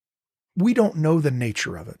apparently, we don't know the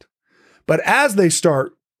nature of it. But as they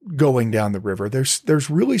start going down the river, there's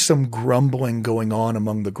really some grumbling going on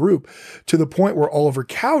among the group, to the point where Oliver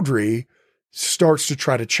Cowdery starts to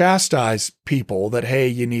try to chastise people that, hey,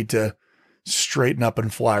 you need to straighten up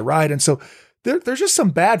and fly right. And so there's just some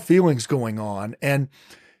bad feelings going on. And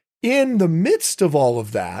in the midst of all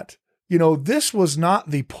of that, this was not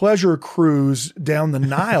the pleasure cruise down the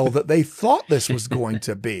Nile that they thought this was going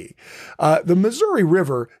to be. The Missouri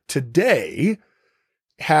River today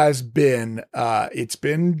has been, it's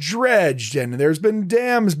been dredged, and there's been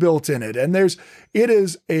dams built in it, and it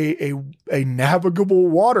is a navigable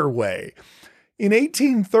waterway. In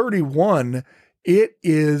 1831, it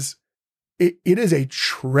is a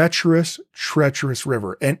treacherous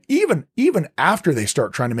river. And even after they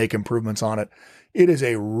start trying to make improvements on it, it is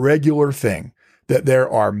a regular thing that there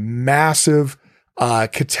are massive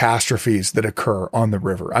catastrophes that occur on the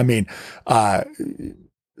river. I mean,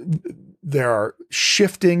 there are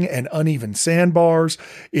shifting and uneven sandbars.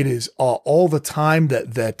 It is all the time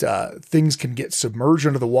that things can get submerged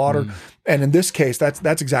under the water. And in this case,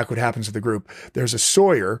 that's exactly what happens to the group. There's a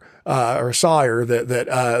sawyer or a sire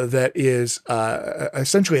that is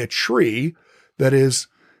essentially a tree that is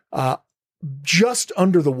just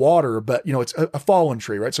under the water, but it's a fallen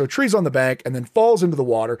tree, right? So a tree's on the bank and then falls into the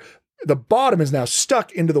water. The bottom is now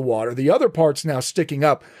stuck into the water. The other part's now sticking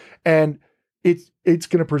up, and it's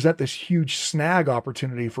going to present this huge snag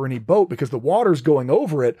opportunity for any boat because the water's going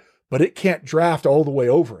over it, but it can't draft all the way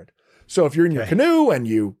over it. So if you're in your canoe and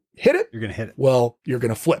you hit it, you're going to hit it. Well, you're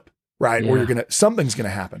going to flip, right? Yeah. Or something's going to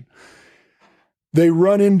happen. They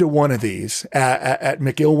run into one of these at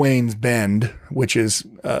McIlwain's Bend, which is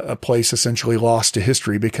a place essentially lost to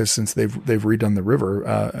history because since they've redone the river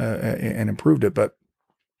and improved it,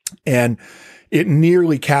 and it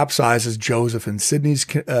nearly capsizes Joseph and Sidney's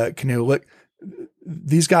canoe. Look,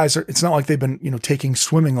 these guys it's not like they've been, taking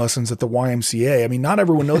swimming lessons at the YMCA. I mean, not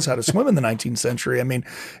everyone knows how to swim in the 19th century. I mean,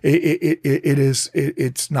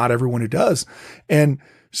 it's not everyone who does. And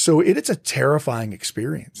so it's a terrifying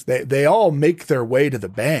experience. They all make their way to the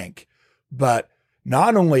bank, but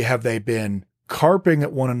not only have they been carping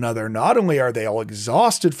at one another, not only are they all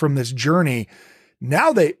exhausted from this journey,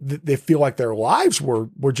 now they feel like their lives were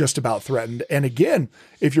just about threatened. And again,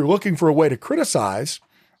 if you're looking for a way to criticize,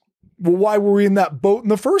 well, why were we in that boat in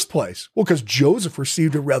the first place? Well, because Joseph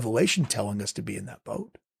received a revelation telling us to be in that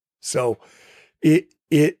boat. So the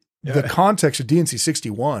context of D&C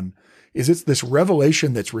 61 is it's this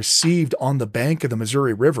revelation that's received on the bank of the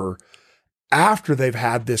Missouri River after they've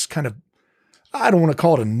had this kind of, I don't want to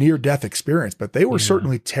call it a near-death experience, but they were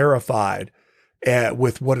certainly terrified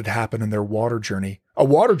with what had happened in their water journey, a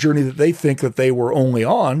water journey that they think that they were only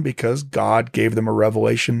on because God gave them a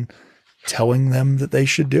revelation telling them that they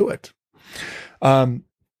should do it.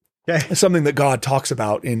 Something that God talks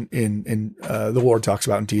about in the Lord talks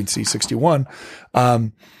about in D&C 61.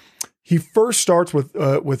 He first starts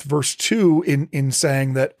with verse 2 in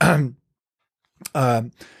saying that,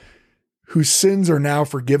 whose sins are now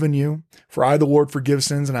forgiven you. For I, the Lord, forgive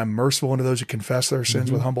sins, and I'm merciful unto those who confess their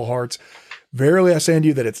sins with humble hearts. Verily I say unto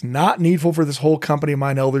you that it's not needful for this whole company of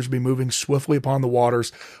mine elders to be moving swiftly upon the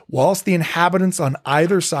waters, whilst the inhabitants on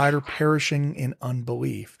either side are perishing in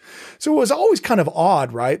unbelief. So it was always kind of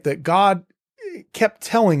odd, right? That God kept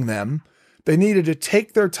telling them they needed to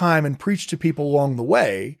take their time and preach to people along the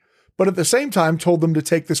way, but at the same time told them to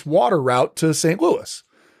take this water route to St. Louis.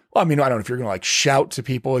 Well, I mean, I don't know if you're going to shout to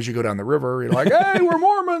people as you go down the river. You're like, hey, we're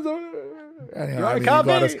Mormons.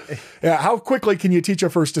 How quickly can you teach a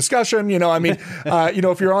first discussion?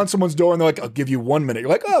 If you're on someone's door and they're like, I'll give you 1 minute. You're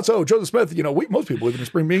like, oh, so Joseph Smith, most people believe in the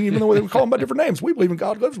spring meeting, even though we call them by different names. We believe in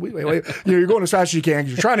God lives. You're going as fast as you can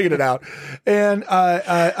because you're trying to get it out. And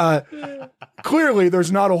clearly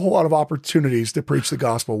there's not a whole lot of opportunities to preach the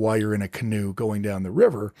gospel while you're in a canoe going down the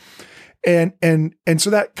river. And so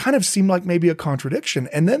that kind of seemed like maybe a contradiction.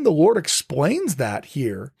 And then the Lord explains that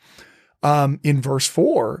here in verse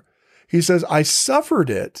 4. He says, I suffered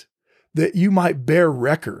it that you might bear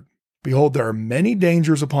record. Behold, there are many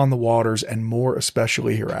dangers upon the waters and more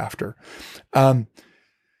especially hereafter.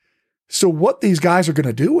 So what these guys are going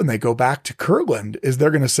to do when they go back to Kirtland is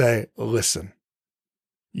they're going to say, listen,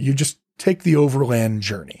 you just take the overland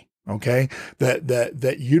journey. Okay.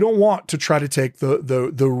 That you don't want to try to take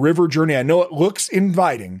the river journey. I know it looks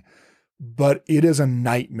inviting, but it is a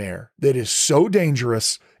nightmare that is so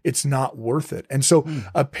dangerous. It's not worth it. And so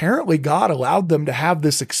apparently God allowed them to have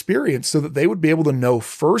this experience so that they would be able to know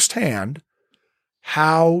firsthand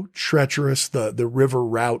how treacherous the river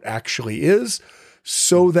route actually is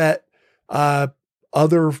so that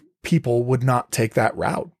other people would not take that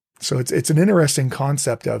route. So it's an interesting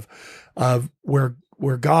concept of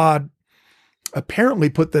where God apparently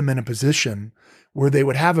put them in a position where they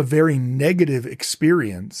would have a very negative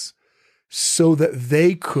experience so that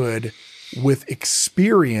they could, with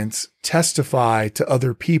experience, testify to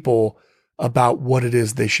other people about what it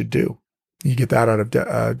is they should do. You get that out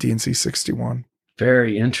of D&C 61.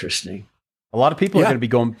 Very interesting. A lot of people are going to be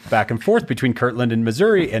going back and forth between Kirtland and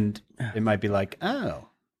Missouri, and it might be like,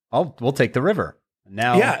 we'll take the river.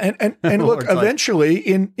 Now, and look, eventually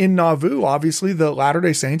in Nauvoo, obviously the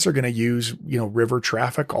Latter-day Saints are going to use, river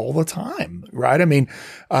traffic all the time, right? I mean,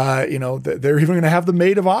 they're even going to have the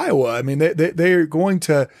Maid of Iowa. I mean, they're going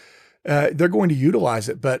to utilize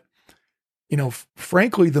it, but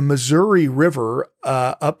frankly, the Missouri River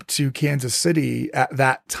up to Kansas City at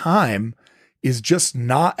that time is just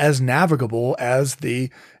not as navigable as the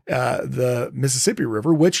Mississippi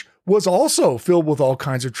River, which was also filled with all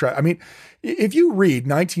kinds of I mean, if you read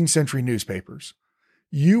 19th century newspapers,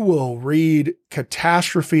 you will read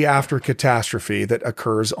catastrophe after catastrophe that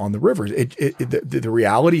occurs on the rivers. The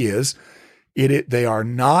reality is they are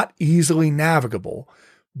not easily navigable,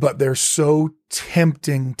 but they're so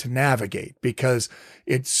tempting to navigate because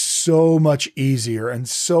it's so much easier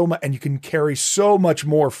and and you can carry so much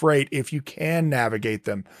more freight if you can navigate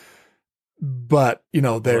them. But,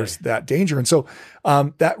 there's that danger. And so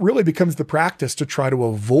that really becomes the practice to try to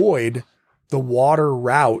avoid the water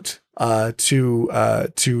route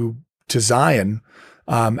to Zion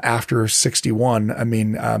after 61. I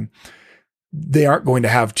mean, they aren't going to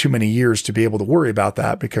have too many years to be able to worry about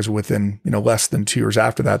that because within, less than 2 years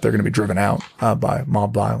after that, they're going to be driven out by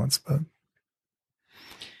mob violence. But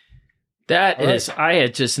I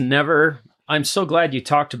had just never, I'm so glad you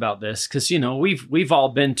talked about this because, we've all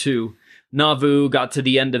been to Nauvoo, got to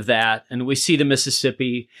the end of that, and we see the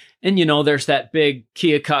Mississippi, and, there's that big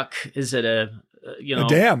Keokuk, is it a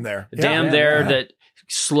dam there? That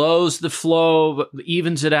slows the flow,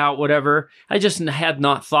 evens it out, whatever. I just had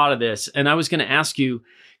not thought of this. And I was going to ask you,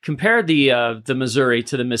 compare the Missouri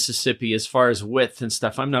to the Mississippi as far as width and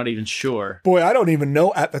stuff. I'm not even sure. Boy, I don't even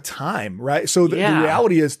know at the time, right? So the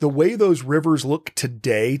reality is the way those rivers look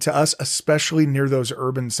today to us, especially near those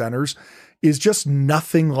urban centers, is just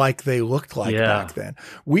nothing like they looked like back then.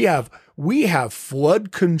 We have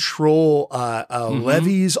flood control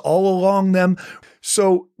levees all along them.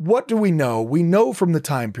 So what do we know? We know from the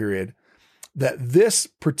time period that this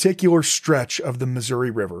particular stretch of the Missouri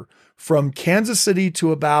River from Kansas City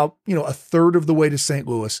to about, a third of the way to St.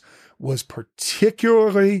 Louis was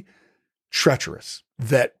particularly treacherous,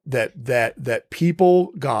 that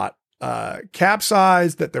people got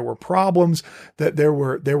capsized, that there were problems, that there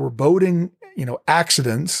were boating,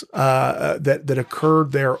 accidents that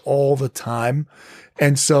occurred there all the time.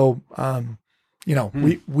 And so,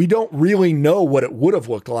 we don't really know what it would have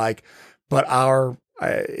looked like, but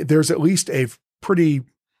there's at least a pretty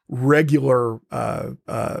regular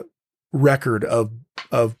record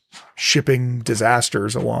of shipping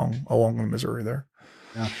disasters along the Missouri there.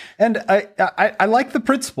 Yeah. And I like the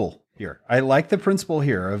principle here. I like the principle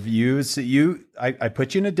here of I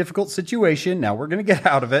put you in a difficult situation. Now we're going to get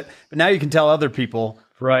out of it, but now you can tell other people,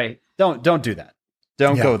 right? Don't do that.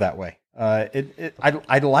 Don't go that way.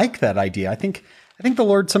 I like that idea. I think the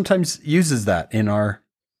Lord sometimes uses that in our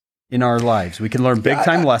lives. We can learn big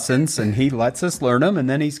time lessons, and He lets us learn them, and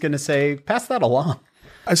then He's going to say, pass that along.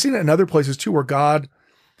 I've seen it in other places too, where God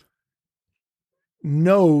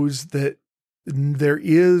knows that there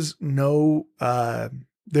is no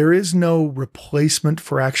replacement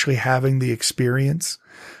for actually having the experience.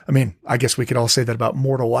 I mean, I guess we could all say that about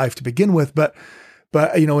mortal life to begin with, but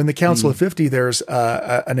in the Council of 50, there's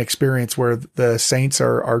an experience where the saints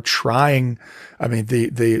are trying. I mean,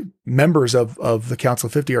 the members of the Council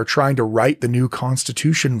of 50 are trying to write the new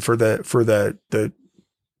constitution for the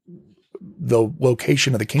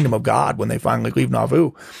location of the kingdom of God when they finally leave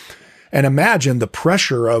Nauvoo. And imagine the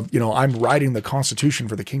pressure of, I'm writing the constitution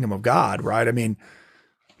for the kingdom of God, right? I mean,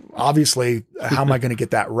 obviously, how am I going to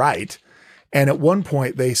get that right? And at one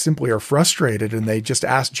point, they simply are frustrated and they just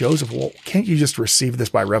ask Joseph, well, can't you just receive this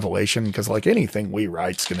by revelation? Because like anything we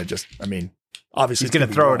write's going to obviously he's going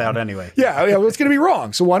to throw it out anyway. Yeah, it's going to be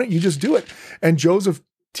wrong. So why don't you just do it? And Joseph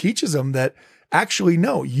teaches them that actually,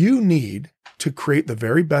 no, you need to create the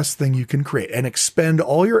very best thing you can create and expend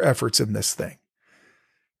all your efforts in this thing.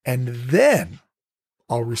 And then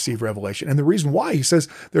I'll receive revelation. And the reason why, he says,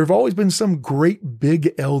 there have always been some great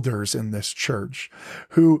big elders in this church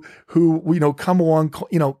who come along,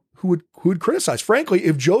 who would criticize. Frankly,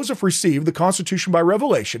 if Joseph received the Constitution by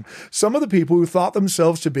revelation, some of the people who thought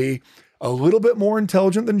themselves to be a little bit more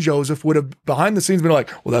intelligent than Joseph would have behind the scenes been like,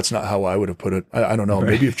 well, that's not how I would have put it. I don't know.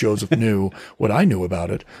 Right. Maybe if Joseph knew what I knew about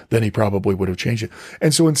it, then he probably would have changed it.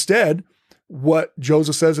 And so instead, what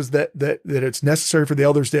Joseph says is that it's necessary for the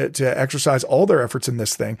elders to exercise all their efforts in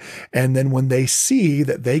this thing. And then when they see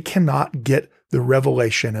that they cannot get the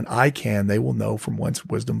revelation and I can, they will know from whence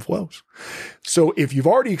wisdom flows. So if you've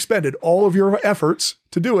already expended all of your efforts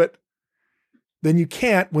to do it, then you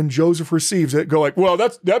can't, when Joseph receives it, go like, well,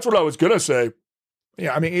 that's what I was going to say.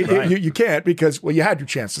 Yeah. I mean, you can't because, well, you had your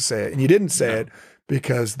chance to say it and you didn't say it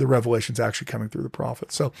because the revelation's actually coming through the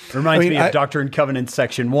prophet. So it reminds me of Doctrine and Covenants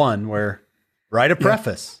section 1, where write a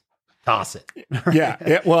preface, toss it.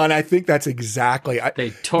 Yeah. Well, and I think that's exactly.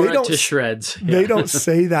 They tore it to shreds. Yeah. They don't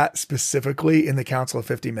say that specifically in the Council of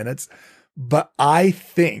 50 Minutes, but I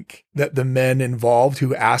think that the men involved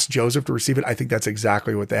who asked Joseph to receive it, I think that's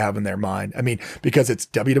exactly what they have in their mind. I mean, because it's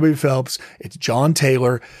W.W. Phelps, it's John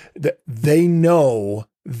Taylor, that they know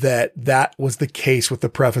that was the case with the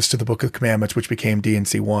preface to the Book of Commandments, which became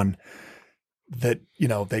D&C 1.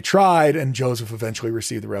 they tried and Joseph eventually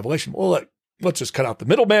received the revelation. Well, let's just cut out the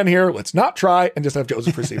middleman here. Let's not try and just have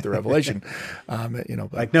Joseph receive the revelation.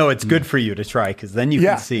 No, it's good for you to try because then you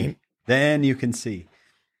can see. Then you can see.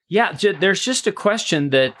 Yeah, there's just a question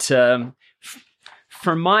that I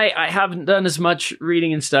haven't done as much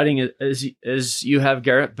reading and studying as you have,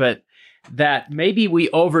 Garrett, but that maybe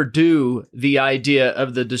we overdo the idea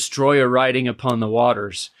of the destroyer riding upon the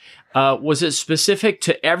waters. Was it specific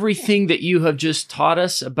to everything that you have just taught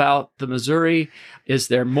us about the Missouri? Is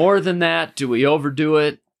there more than that? Do we overdo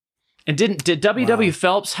it? And did W.W.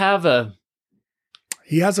 Phelps have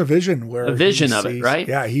he has a vision where a vision of it, right?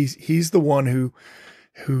 Yeah, he's the one who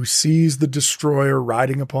sees the destroyer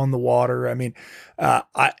riding upon the water. I mean,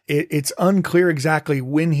 it's unclear exactly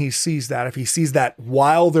when he sees that. If he sees that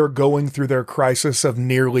while they're going through their crisis of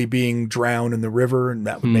nearly being drowned in the river, and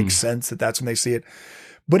that would make sense that's when they see it.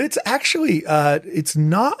 But it's actually, it's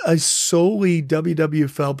not a solely W.W.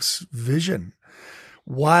 Phelps vision.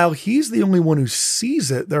 While he's the only one who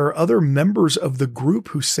sees it, there are other members of the group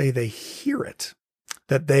who say they hear it,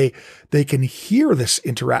 that they can hear this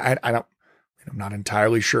interact. I'm not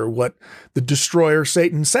entirely sure what the destroyer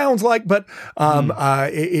Satan sounds like, but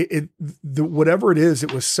whatever it is,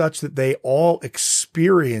 it was such that they all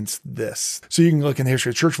experienced this. So you can look in the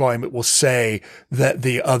History of the Church volume; it will say that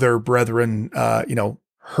the other brethren,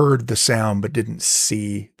 heard the sound but didn't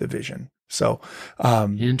see the vision. So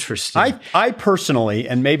interesting. I personally,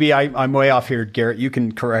 and maybe I'm way off here, Garrett, you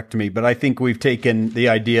can correct me, but I think we've taken the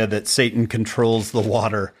idea that Satan controls the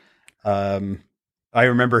water. I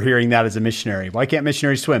remember hearing that as a missionary. Why can't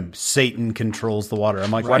missionaries swim? Satan controls the water.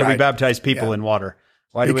 I'm like, why do we baptize people in water?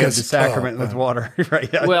 Why do we have the sacrament with water? Right.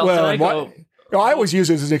 Yeah. Well, I always use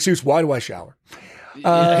it as an excuse. Why do I shower?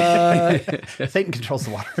 Satan controls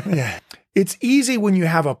the water. Yeah. It's easy when you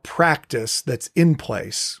have a practice that's in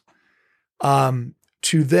place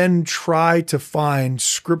to then try to find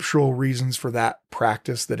scriptural reasons for that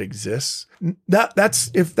practice that exists.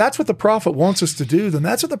 If that's what the prophet wants us to do, then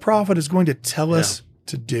that's what the prophet is going to tell us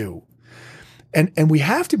to do. And we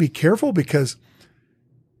have to be careful because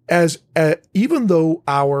even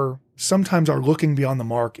though sometimes our looking beyond the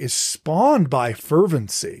mark is spawned by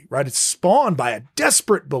fervency, right? It's spawned by a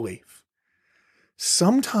desperate belief.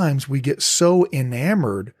 Sometimes we get so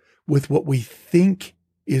enamored with what we think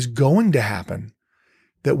is going to happen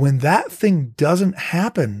that when that thing doesn't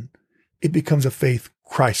happen, it becomes a faith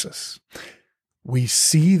crisis. We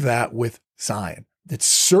see that with Zion. It's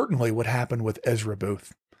certainly what happened with Ezra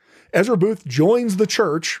Booth. Ezra Booth joins the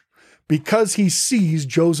church because he sees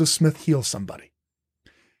Joseph Smith heal somebody.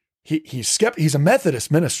 He's a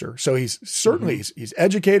Methodist minister, so he's certainly he's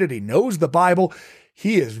educated. He knows the Bible.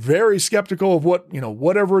 He is very skeptical of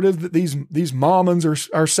whatever it is that these Mormons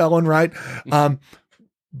are selling, right?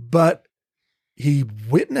 But he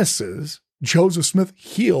witnesses Joseph Smith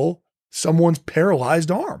heal someone's paralyzed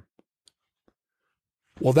arm.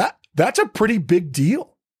 Well, that's a pretty big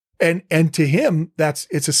deal, and to him,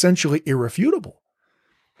 it's essentially irrefutable.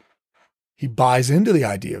 He buys into the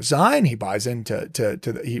idea of Zion. He buys into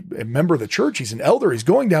he's a member of the church. He's an elder. He's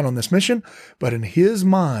going down on this mission, but in his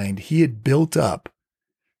mind, he had built up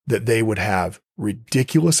that they would have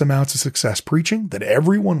ridiculous amounts of success preaching, that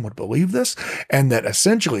everyone would believe this, and that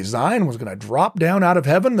essentially Zion was going to drop down out of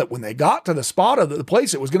heaven, that when they got to the spot of the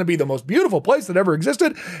place, it was going to be the most beautiful place that ever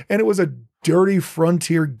existed, and it was a dirty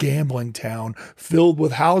frontier gambling town filled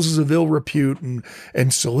with houses of ill repute and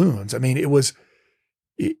saloons. I mean, it was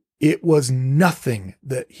nothing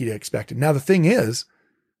that he'd expected. Now, the thing is,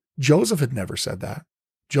 Joseph had never said that.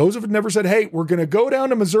 Joseph had never said, hey, we're going to go down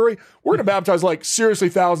to Missouri. We're going to baptize seriously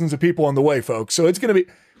thousands of people on the way, folks. So it's going to be,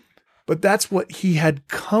 but that's what he had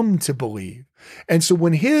come to believe. And so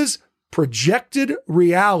when his projected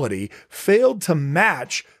reality failed to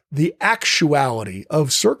match the actuality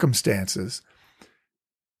of circumstances,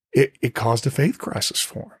 it caused a faith crisis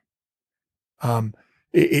for him.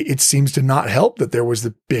 It seems to not help that there was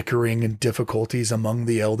the bickering and diffimedifficulties among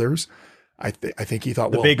the elders. I think he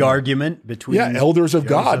thought, the big argument between elders of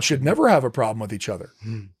God should never have a problem with each other.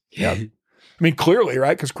 Yeah. I mean, clearly,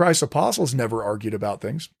 right? Because Christ's apostles never argued about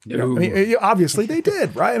things. I mean, obviously they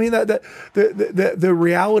did, right? I mean, the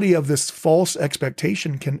reality of this false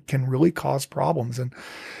expectation can really cause problems. And,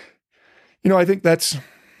 I think that's...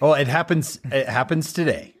 Well, it happens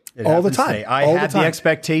today. All the time. Today. I had the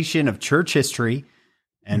expectation of church history.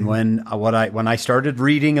 And when I started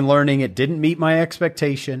reading and learning, it didn't meet my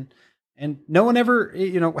expectation. And no one ever,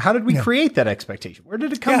 how did we create that expectation? Where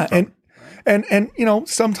did it come from? And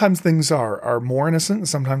sometimes things are more innocent and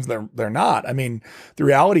sometimes they're not. I mean, the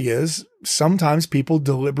reality is sometimes people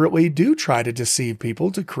deliberately do try to deceive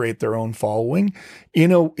people to create their own following,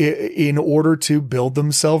 in order to build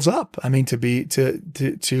themselves up. I mean, try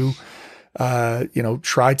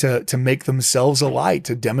to make themselves a light,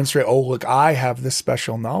 to demonstrate, oh, look, I have this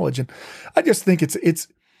special knowledge. And I just think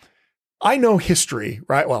I know history,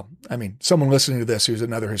 right? Well, I mean, someone listening to this who's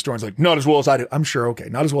another historian is like, not as well as I do. I'm sure. Okay.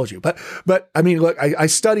 Not as well as you, but I mean, look, I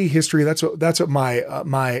study history. That's what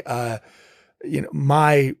my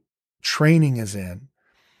training is in,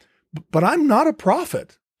 but I'm not a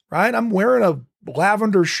prophet, right? I'm wearing a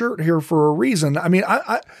lavender shirt here for a reason. I mean,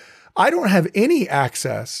 I don't have any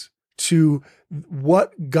access to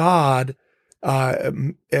what God,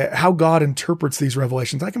 how God interprets these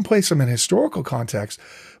revelations. I can place them in historical context.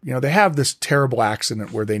 They have this terrible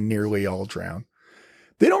accident where they nearly all drown.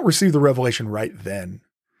 They don't receive the revelation right then.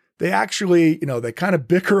 They actually, they kind of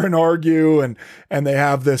bicker and argue and they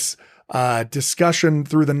have this discussion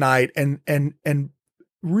through the night and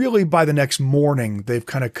really by the next morning, they've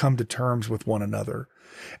kind of come to terms with one another.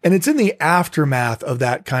 And it's in the aftermath of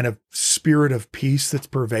that kind of spirit of peace that's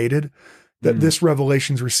pervaded that this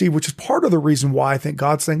revelation is received, which is part of the reason why I think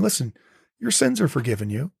God's saying, listen, your sins are forgiven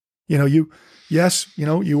you. You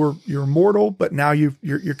were mortal, but now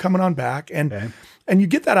you're coming on back. And you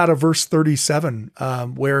get that out of verse 37,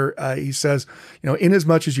 where he says,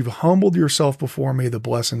 inasmuch as you've humbled yourself before me, the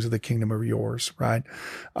blessings of the kingdom are yours. Right.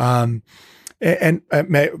 And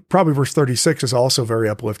probably verse 36 is also very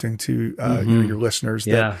uplifting to your listeners.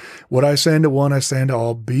 That what I say unto one, I say unto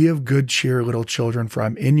all, be of good cheer, little children, for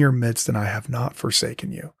I'm in your midst and I have not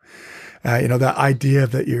forsaken you. That idea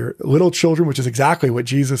that you're little children, which is exactly what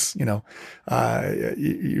Jesus, you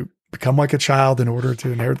become like a child in order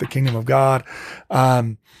to inherit the kingdom of God.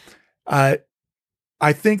 I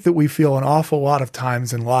think that we feel an awful lot of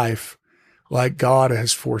times in life like God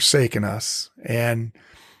has forsaken us. And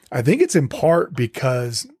I think it's in part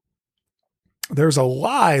because there's a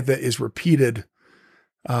lie that is repeated,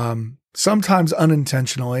 sometimes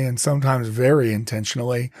unintentionally and sometimes very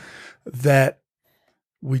intentionally, that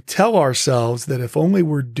we tell ourselves that if only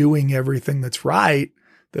we're doing everything that's right,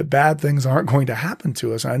 that bad things aren't going to happen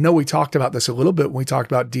to us. And I know we talked about this a little bit when we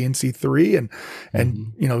talked about D&C 3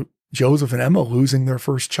 and Joseph and Emma losing their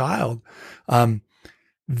first child.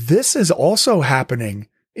 This is also happening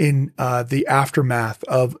in the aftermath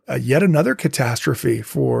of yet another catastrophe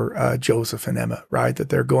for Joseph and Emma, right? That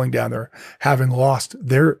they're going down there, having lost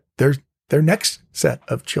their next set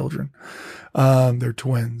of children, their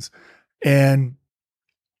twins. And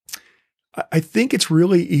I think it's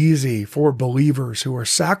really easy for believers who are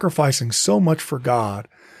sacrificing so much for God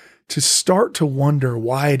to start to wonder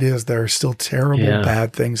why it is there are still terrible,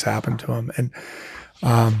 bad things happen to them. And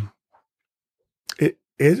it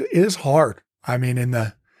is hard. I mean, in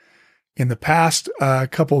the past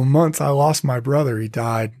couple of months, I lost my brother. He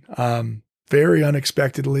died very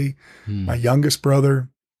unexpectedly, my youngest brother.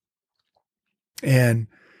 And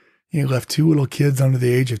he left two little kids under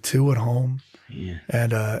the age of 2 at home. Yeah.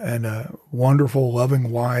 And a wonderful, loving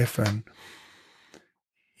wife. And,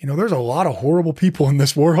 there's a lot of horrible people in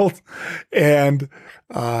this world. And,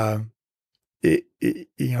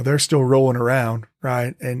 they're still rolling around.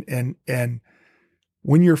 Right. And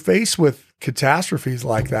when you're faced with catastrophes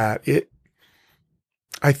like that,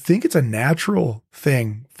 I think it's a natural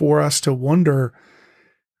thing for us to wonder,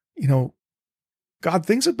 God,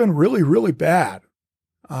 things have been really, really bad.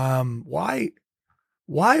 Why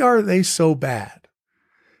are they so bad?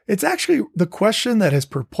 It's actually the question that has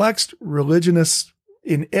perplexed religionists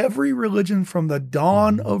in every religion from the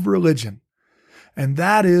dawn of religion. And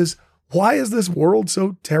that is, why is this world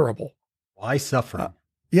so terrible? Why suffering?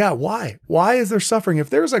 Why? Why is there suffering? If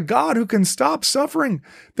there's a God who can stop suffering,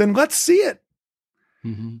 then let's see it.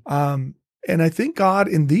 Mm-hmm. And I think God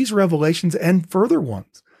in these revelations and further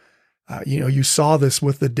ones, you saw this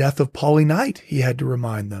with the death of Polly Knight. He had to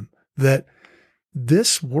remind them that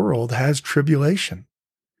this world has tribulation,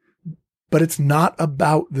 but it's not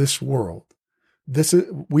about this world.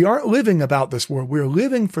 We aren't living about this world. We're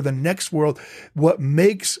living for the next world. What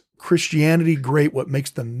makes Christianity great, what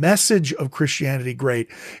makes the message of Christianity great,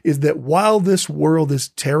 is that while this world is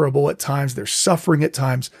terrible at times, there's suffering at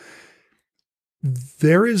times,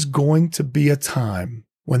 there is going to be a time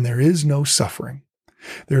when there is no suffering.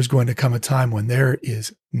 There's going to come a time when there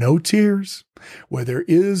is no tears, where there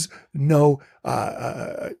is no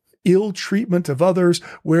ill treatment of others,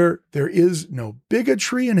 where there is no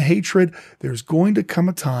bigotry and hatred. There's going to come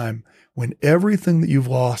a time when everything that you've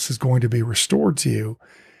lost is going to be restored to you.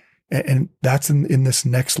 And that's in this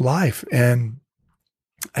next life. And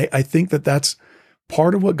I think that that's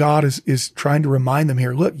part of what God is trying to remind them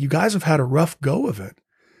here. Look, you guys have had a rough go of it.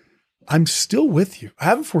 I'm still with you. I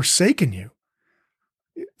haven't forsaken you.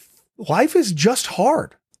 Life is just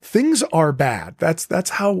hard. Things are bad. That's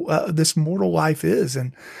how this mortal life is.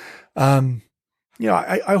 And, I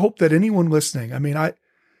hope that anyone listening, I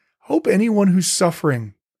hope anyone who's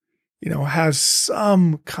suffering, has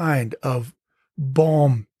some kind of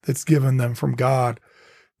balm that's given them from God,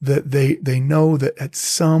 that they know that at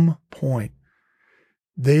some point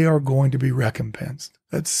they are going to be recompensed.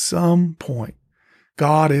 At some point,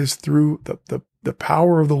 God is, through the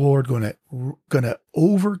power of the Lord, going to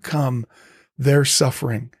overcome their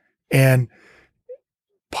suffering, and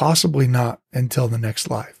possibly not until the next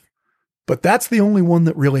life. But that's the only one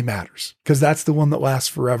that really matters, because that's the one that lasts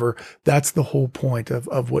forever. That's the whole point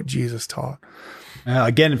of what Jesus taught.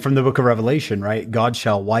 Again, from the book of Revelation, right? God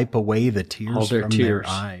shall wipe away the tears from their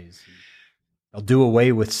eyes. He'll do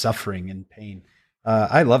away with suffering and pain.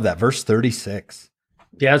 I love that. Verse 36.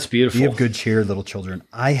 Yeah, it's beautiful. Be of good cheer, little children.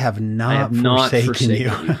 I have not forsaken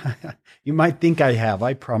you. You might think I have.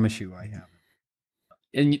 I promise you I have.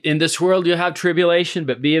 In this world you have tribulation,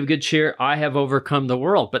 but be of good cheer. I have overcome the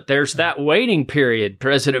world. But there's that waiting period.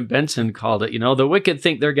 President Benson called it. The wicked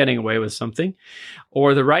think they're getting away with something,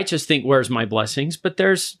 or the righteous think, where's my blessings? But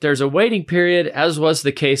there's a waiting period, as was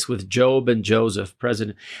the case with Job and Joseph,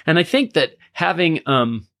 President. And I think that having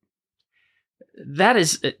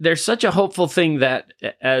there's such a hopeful thing that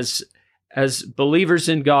as believers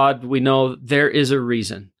in God, we know there is a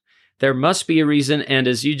reason. There must be a reason. And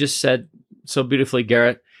as you just said so beautifully,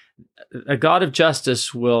 Garrett, a God of justice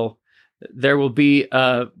things will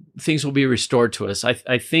be restored to us.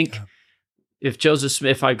 I think if Joseph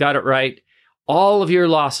Smith, if I got it right, all of your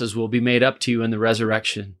losses will be made up to you in the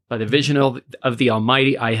resurrection. By the vision of the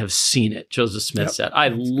Almighty, I have seen it, Joseph Smith said. I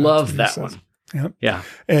love that one. Yep. Yeah.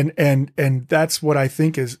 And that's what I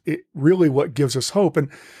think is really what gives us hope. And,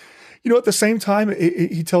 at the same time,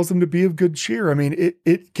 he tells them to be of good cheer.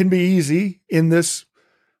 It can be easy in this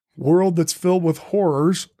world that's filled with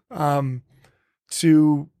horrors, to,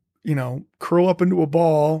 curl up into a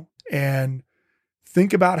ball and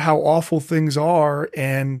think about how awful things are,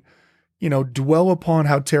 and, dwell upon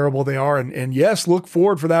how terrible they are. And yes, look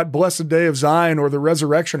forward for that blessed day of Zion or the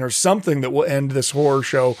resurrection or something that will end this horror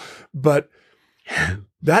show. But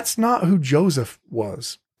that's not who Joseph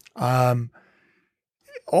was.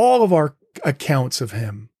 All of our accounts of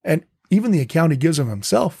him, and even the account he gives of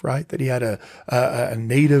himself, right? That he had a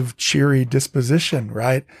native, cheery disposition,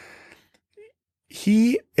 right?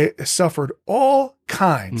 He suffered all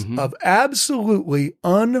kinds of absolutely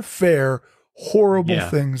unfair, horrible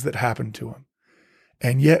things that happened to him.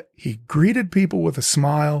 And yet he greeted people with a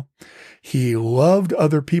smile. He loved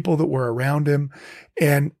other people that were around him.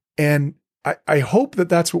 And I hope that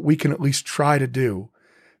that's what we can at least try to do,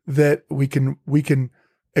 that we can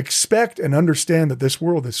expect and understand that this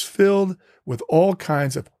world is filled with all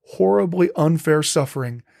kinds of horribly unfair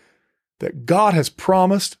suffering that God has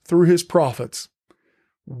promised through his prophets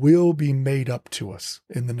will be made up to us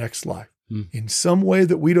in the next life. In some way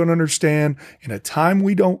that we don't understand, in a time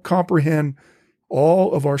we don't comprehend,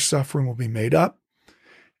 all of our suffering will be made up,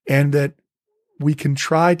 and that we can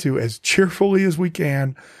try to, as cheerfully as we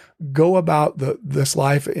can, go about this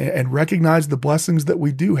life and recognize the blessings that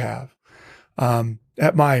we do have.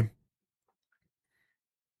 At my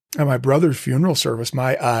brother's funeral service,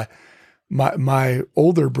 my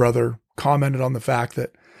older brother commented on the fact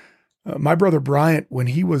that my brother Bryant, when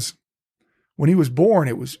he was born,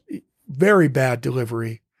 it was very bad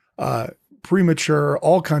delivery, premature,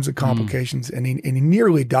 all kinds of complications, and he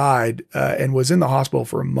nearly died and was in the hospital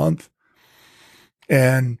for a month.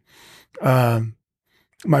 And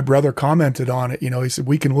my brother commented on it. He said,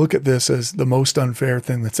 we can look at this as the most unfair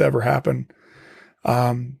thing that's ever happened,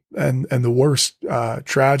 and the worst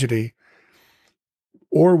tragedy,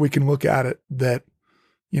 or we can look at it that,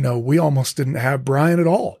 we almost didn't have Brian at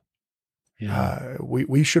all. Yeah.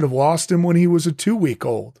 We should have lost him when he was a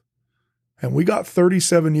 2-week-old, and we got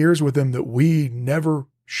 37 years with him that we never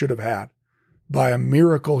should have had. By a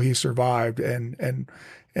miracle, he survived, and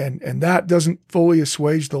that doesn't fully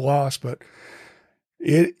assuage the loss, but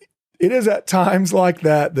it is at times like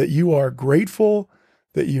that you are grateful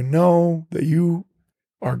that that you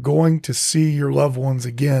are going to see your loved ones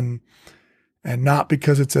again, and not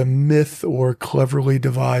because it's a myth or cleverly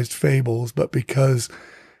devised fables, but because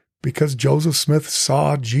Joseph Smith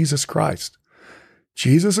saw Jesus Christ.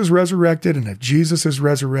 Jesus is resurrected, and if Jesus is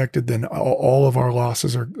resurrected, then all of our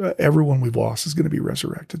losses everyone we've lost is going to be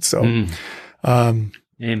resurrected. So, Amen.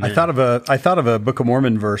 I thought of a Book of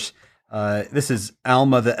Mormon verse. This is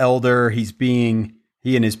Alma the elder. He's being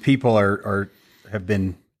he and his people have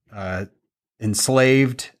been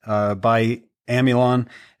enslaved by Amulon.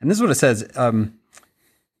 And this is what it says.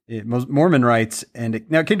 Mormon writes, and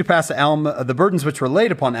now it came to pass that Alma, the burdens which were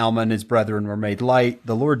laid upon Alma and his brethren were made light.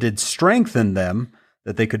 The Lord did strengthen them,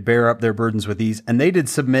 that they could bear up their burdens with ease, and they did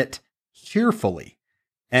submit cheerfully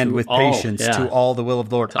and with patience to all the will of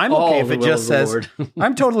the Lord. I'm okay if it just says,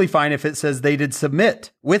 I'm totally fine if it says they did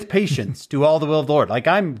submit with patience to all the will of the Lord. Like,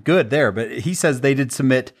 I'm good there, but he says they did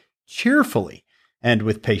submit cheerfully and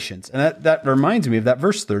with patience. And that reminds me of that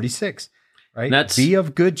verse 36, right? Be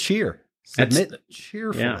of good cheer. Submit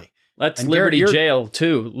cheerfully. Yeah. That's Liberty Jail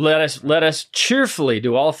too. Let us cheerfully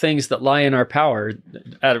do all things that lie in our power.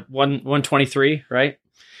 At 123, right?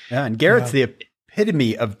 Yeah, and Garrett's the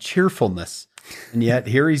epitome of cheerfulness, and yet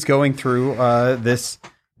here he's going through this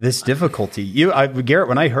difficulty. Garrett,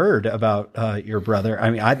 when I heard about your brother,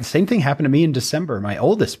 the same thing happened to me in December. My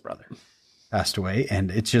oldest brother passed away, and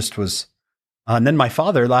it just was. And then my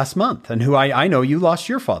father last month, and who I know you lost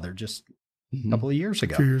your father just a couple of years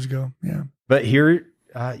ago. 2 years ago, yeah. But here,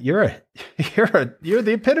 you're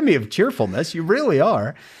the epitome of cheerfulness. You really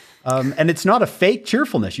are, and it's not a fake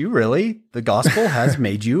cheerfulness. The gospel has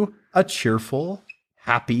made you a cheerful,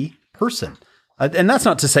 happy person. And that's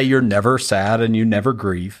not to say you're never sad and you never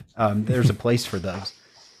grieve. There's a place for those.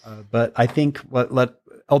 But I think what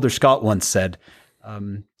Elder Scott once said,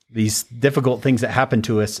 these difficult things that happen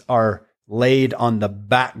to us are laid on the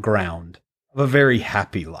background of a very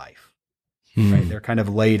happy life. Right? They're kind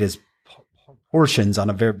of laid as portions on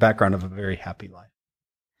a very background of a very happy life.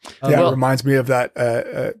 It reminds me of that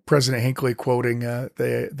President Hinckley quoting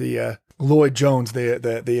the Lloyd Jones,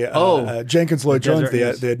 Jenkins Lloyd Jones,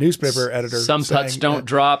 the newspaper editor. Some putts don't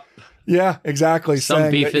drop. Yeah, exactly.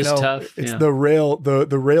 Some beef is tough. It's the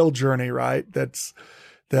rail journey, right? That's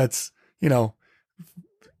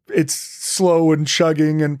it's slow and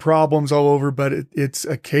chugging and problems all over, but it's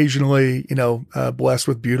occasionally, blessed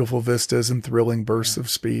with beautiful vistas and thrilling bursts of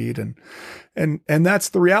speed. And that's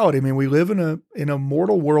the reality. I mean, we live in a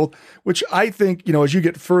mortal world, which I think, as you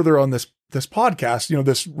get further on this podcast,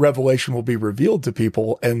 this revelation will be revealed to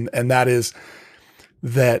people. And that is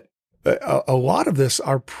that a lot of this,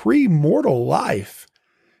 our pre-mortal life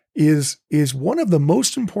is one of the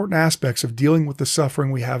most important aspects of dealing with the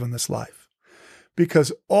suffering we have in this life.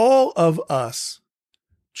 Because all of us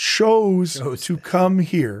chose to come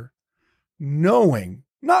here knowing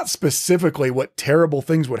not specifically what terrible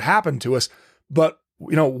things would happen to us, but,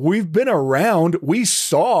 we've been around. We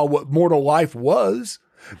saw what mortal life was,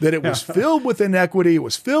 that it was filled with inequity. It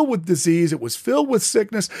was filled with disease. It was filled with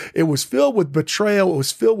sickness. It was filled with betrayal. It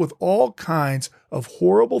was filled with all kinds of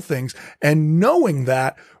horrible things. And knowing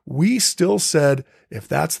that, we still said, if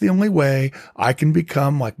that's the only way I can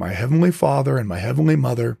become like my Heavenly Father and my Heavenly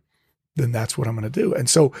Mother, then that's what I'm going to do. And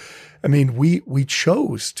so, we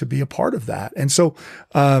chose to be a part of that. And so,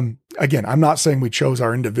 again, I'm not saying we chose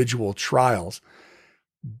our individual trials,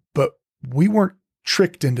 but we weren't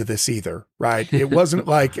tricked into this either, right? It wasn't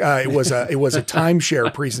like it was a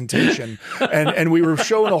timeshare presentation, and we were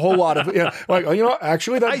showing a whole lot of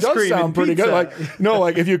actually that does sound pretty good. Like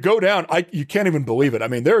if you go down, you can't even believe it. I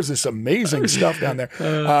mean, there's this amazing stuff down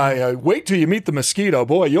there. Wait till you meet the mosquito,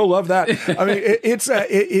 boy, you'll love that. I mean,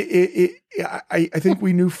 I think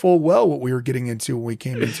we knew full well what we were getting into when we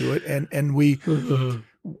came into it, and we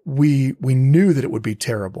knew that it would be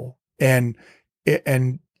terrible, and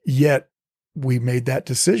yet we made that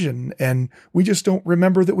decision, and we just don't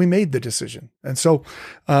remember that we made the decision. And so,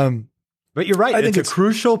 but you're right. I think it's a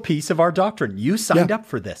crucial piece of our doctrine. You signed up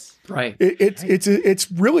for this, right?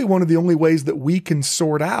 It's really one of the only ways that we can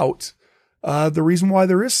sort out the reason why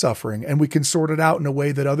there is suffering, and we can sort it out in a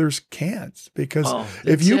way that others can't. Because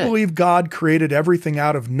if you believe God created everything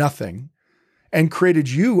out of nothing, and created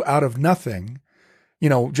you out of nothing,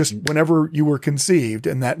 just whenever you were conceived,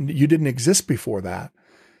 and that you didn't exist before that.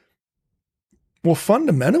 Well,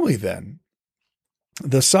 fundamentally then,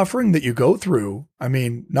 the suffering that you go through,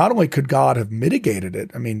 not only could God have mitigated it,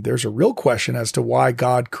 there's a real question as to why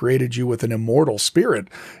God created you with an immortal spirit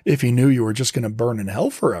if he knew you were just going to burn in hell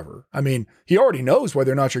forever. He already knows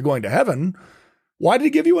whether or not you're going to heaven. Why did he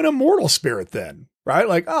give you an immortal spirit then? Right?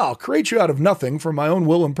 Like, I'll create you out of nothing for my own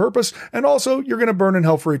will and purpose. And also you're going to burn in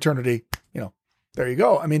hell for eternity. There you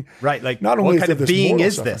go. Right. Like, not only what kind of being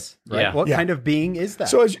is suffering. this? Right? Yeah. What kind of being is that?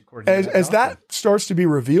 So as that starts to be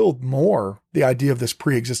revealed more, the idea of this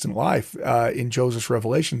pre-existent life in Joseph's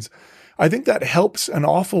revelations, I think that helps an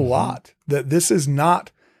awful lot. That this is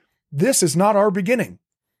not our beginning.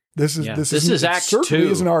 This is Act 2.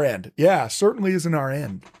 Certainly isn't our end. Yeah, certainly isn't our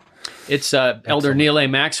end. It's Elder Neal A.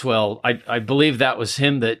 Maxwell. I believe that was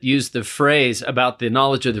him that used the phrase about the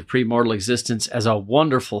knowledge of the premortal existence as a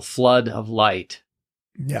wonderful flood of light.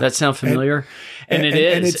 Yeah. That sound familiar? And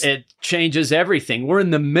it changes everything. We're in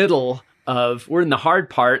the hard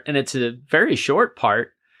part, and it's a very short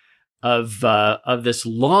part of this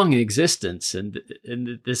long existence and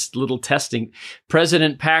this little testing.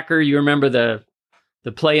 President Packer, you remember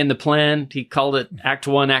the play and the plan? He called it Act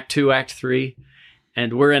 1, Act 2, Act 3.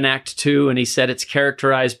 And we're in Act 2, and he said it's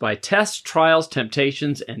characterized by tests, trials,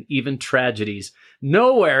 temptations, and even tragedies.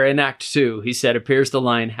 Nowhere in Act 2, he said, appears the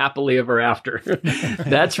line, happily ever after.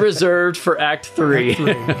 That's reserved for Act 3.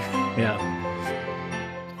 Yeah.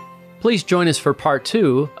 Please join us for part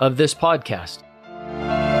 2 of this podcast.